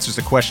get the answers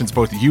to questions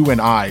both you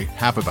and I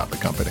have about the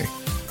company.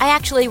 I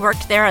actually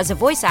worked there as a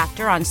voice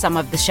actor on some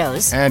of the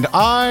shows. And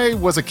I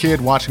was a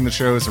kid watching the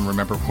shows and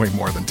remember way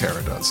more than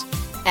Tara does.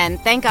 And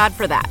thank God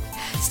for that.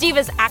 Steve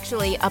is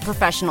actually a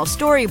professional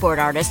storyboard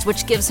artist,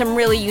 which gives some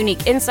really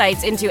unique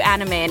insights into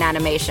anime and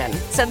animation.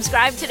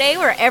 Subscribe today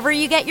wherever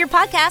you get your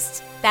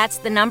podcasts. That's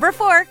the number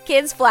 4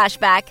 Kids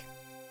Flashback.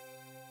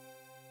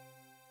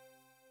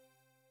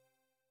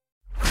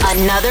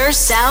 Another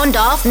Sound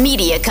Off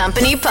Media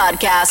Company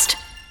podcast.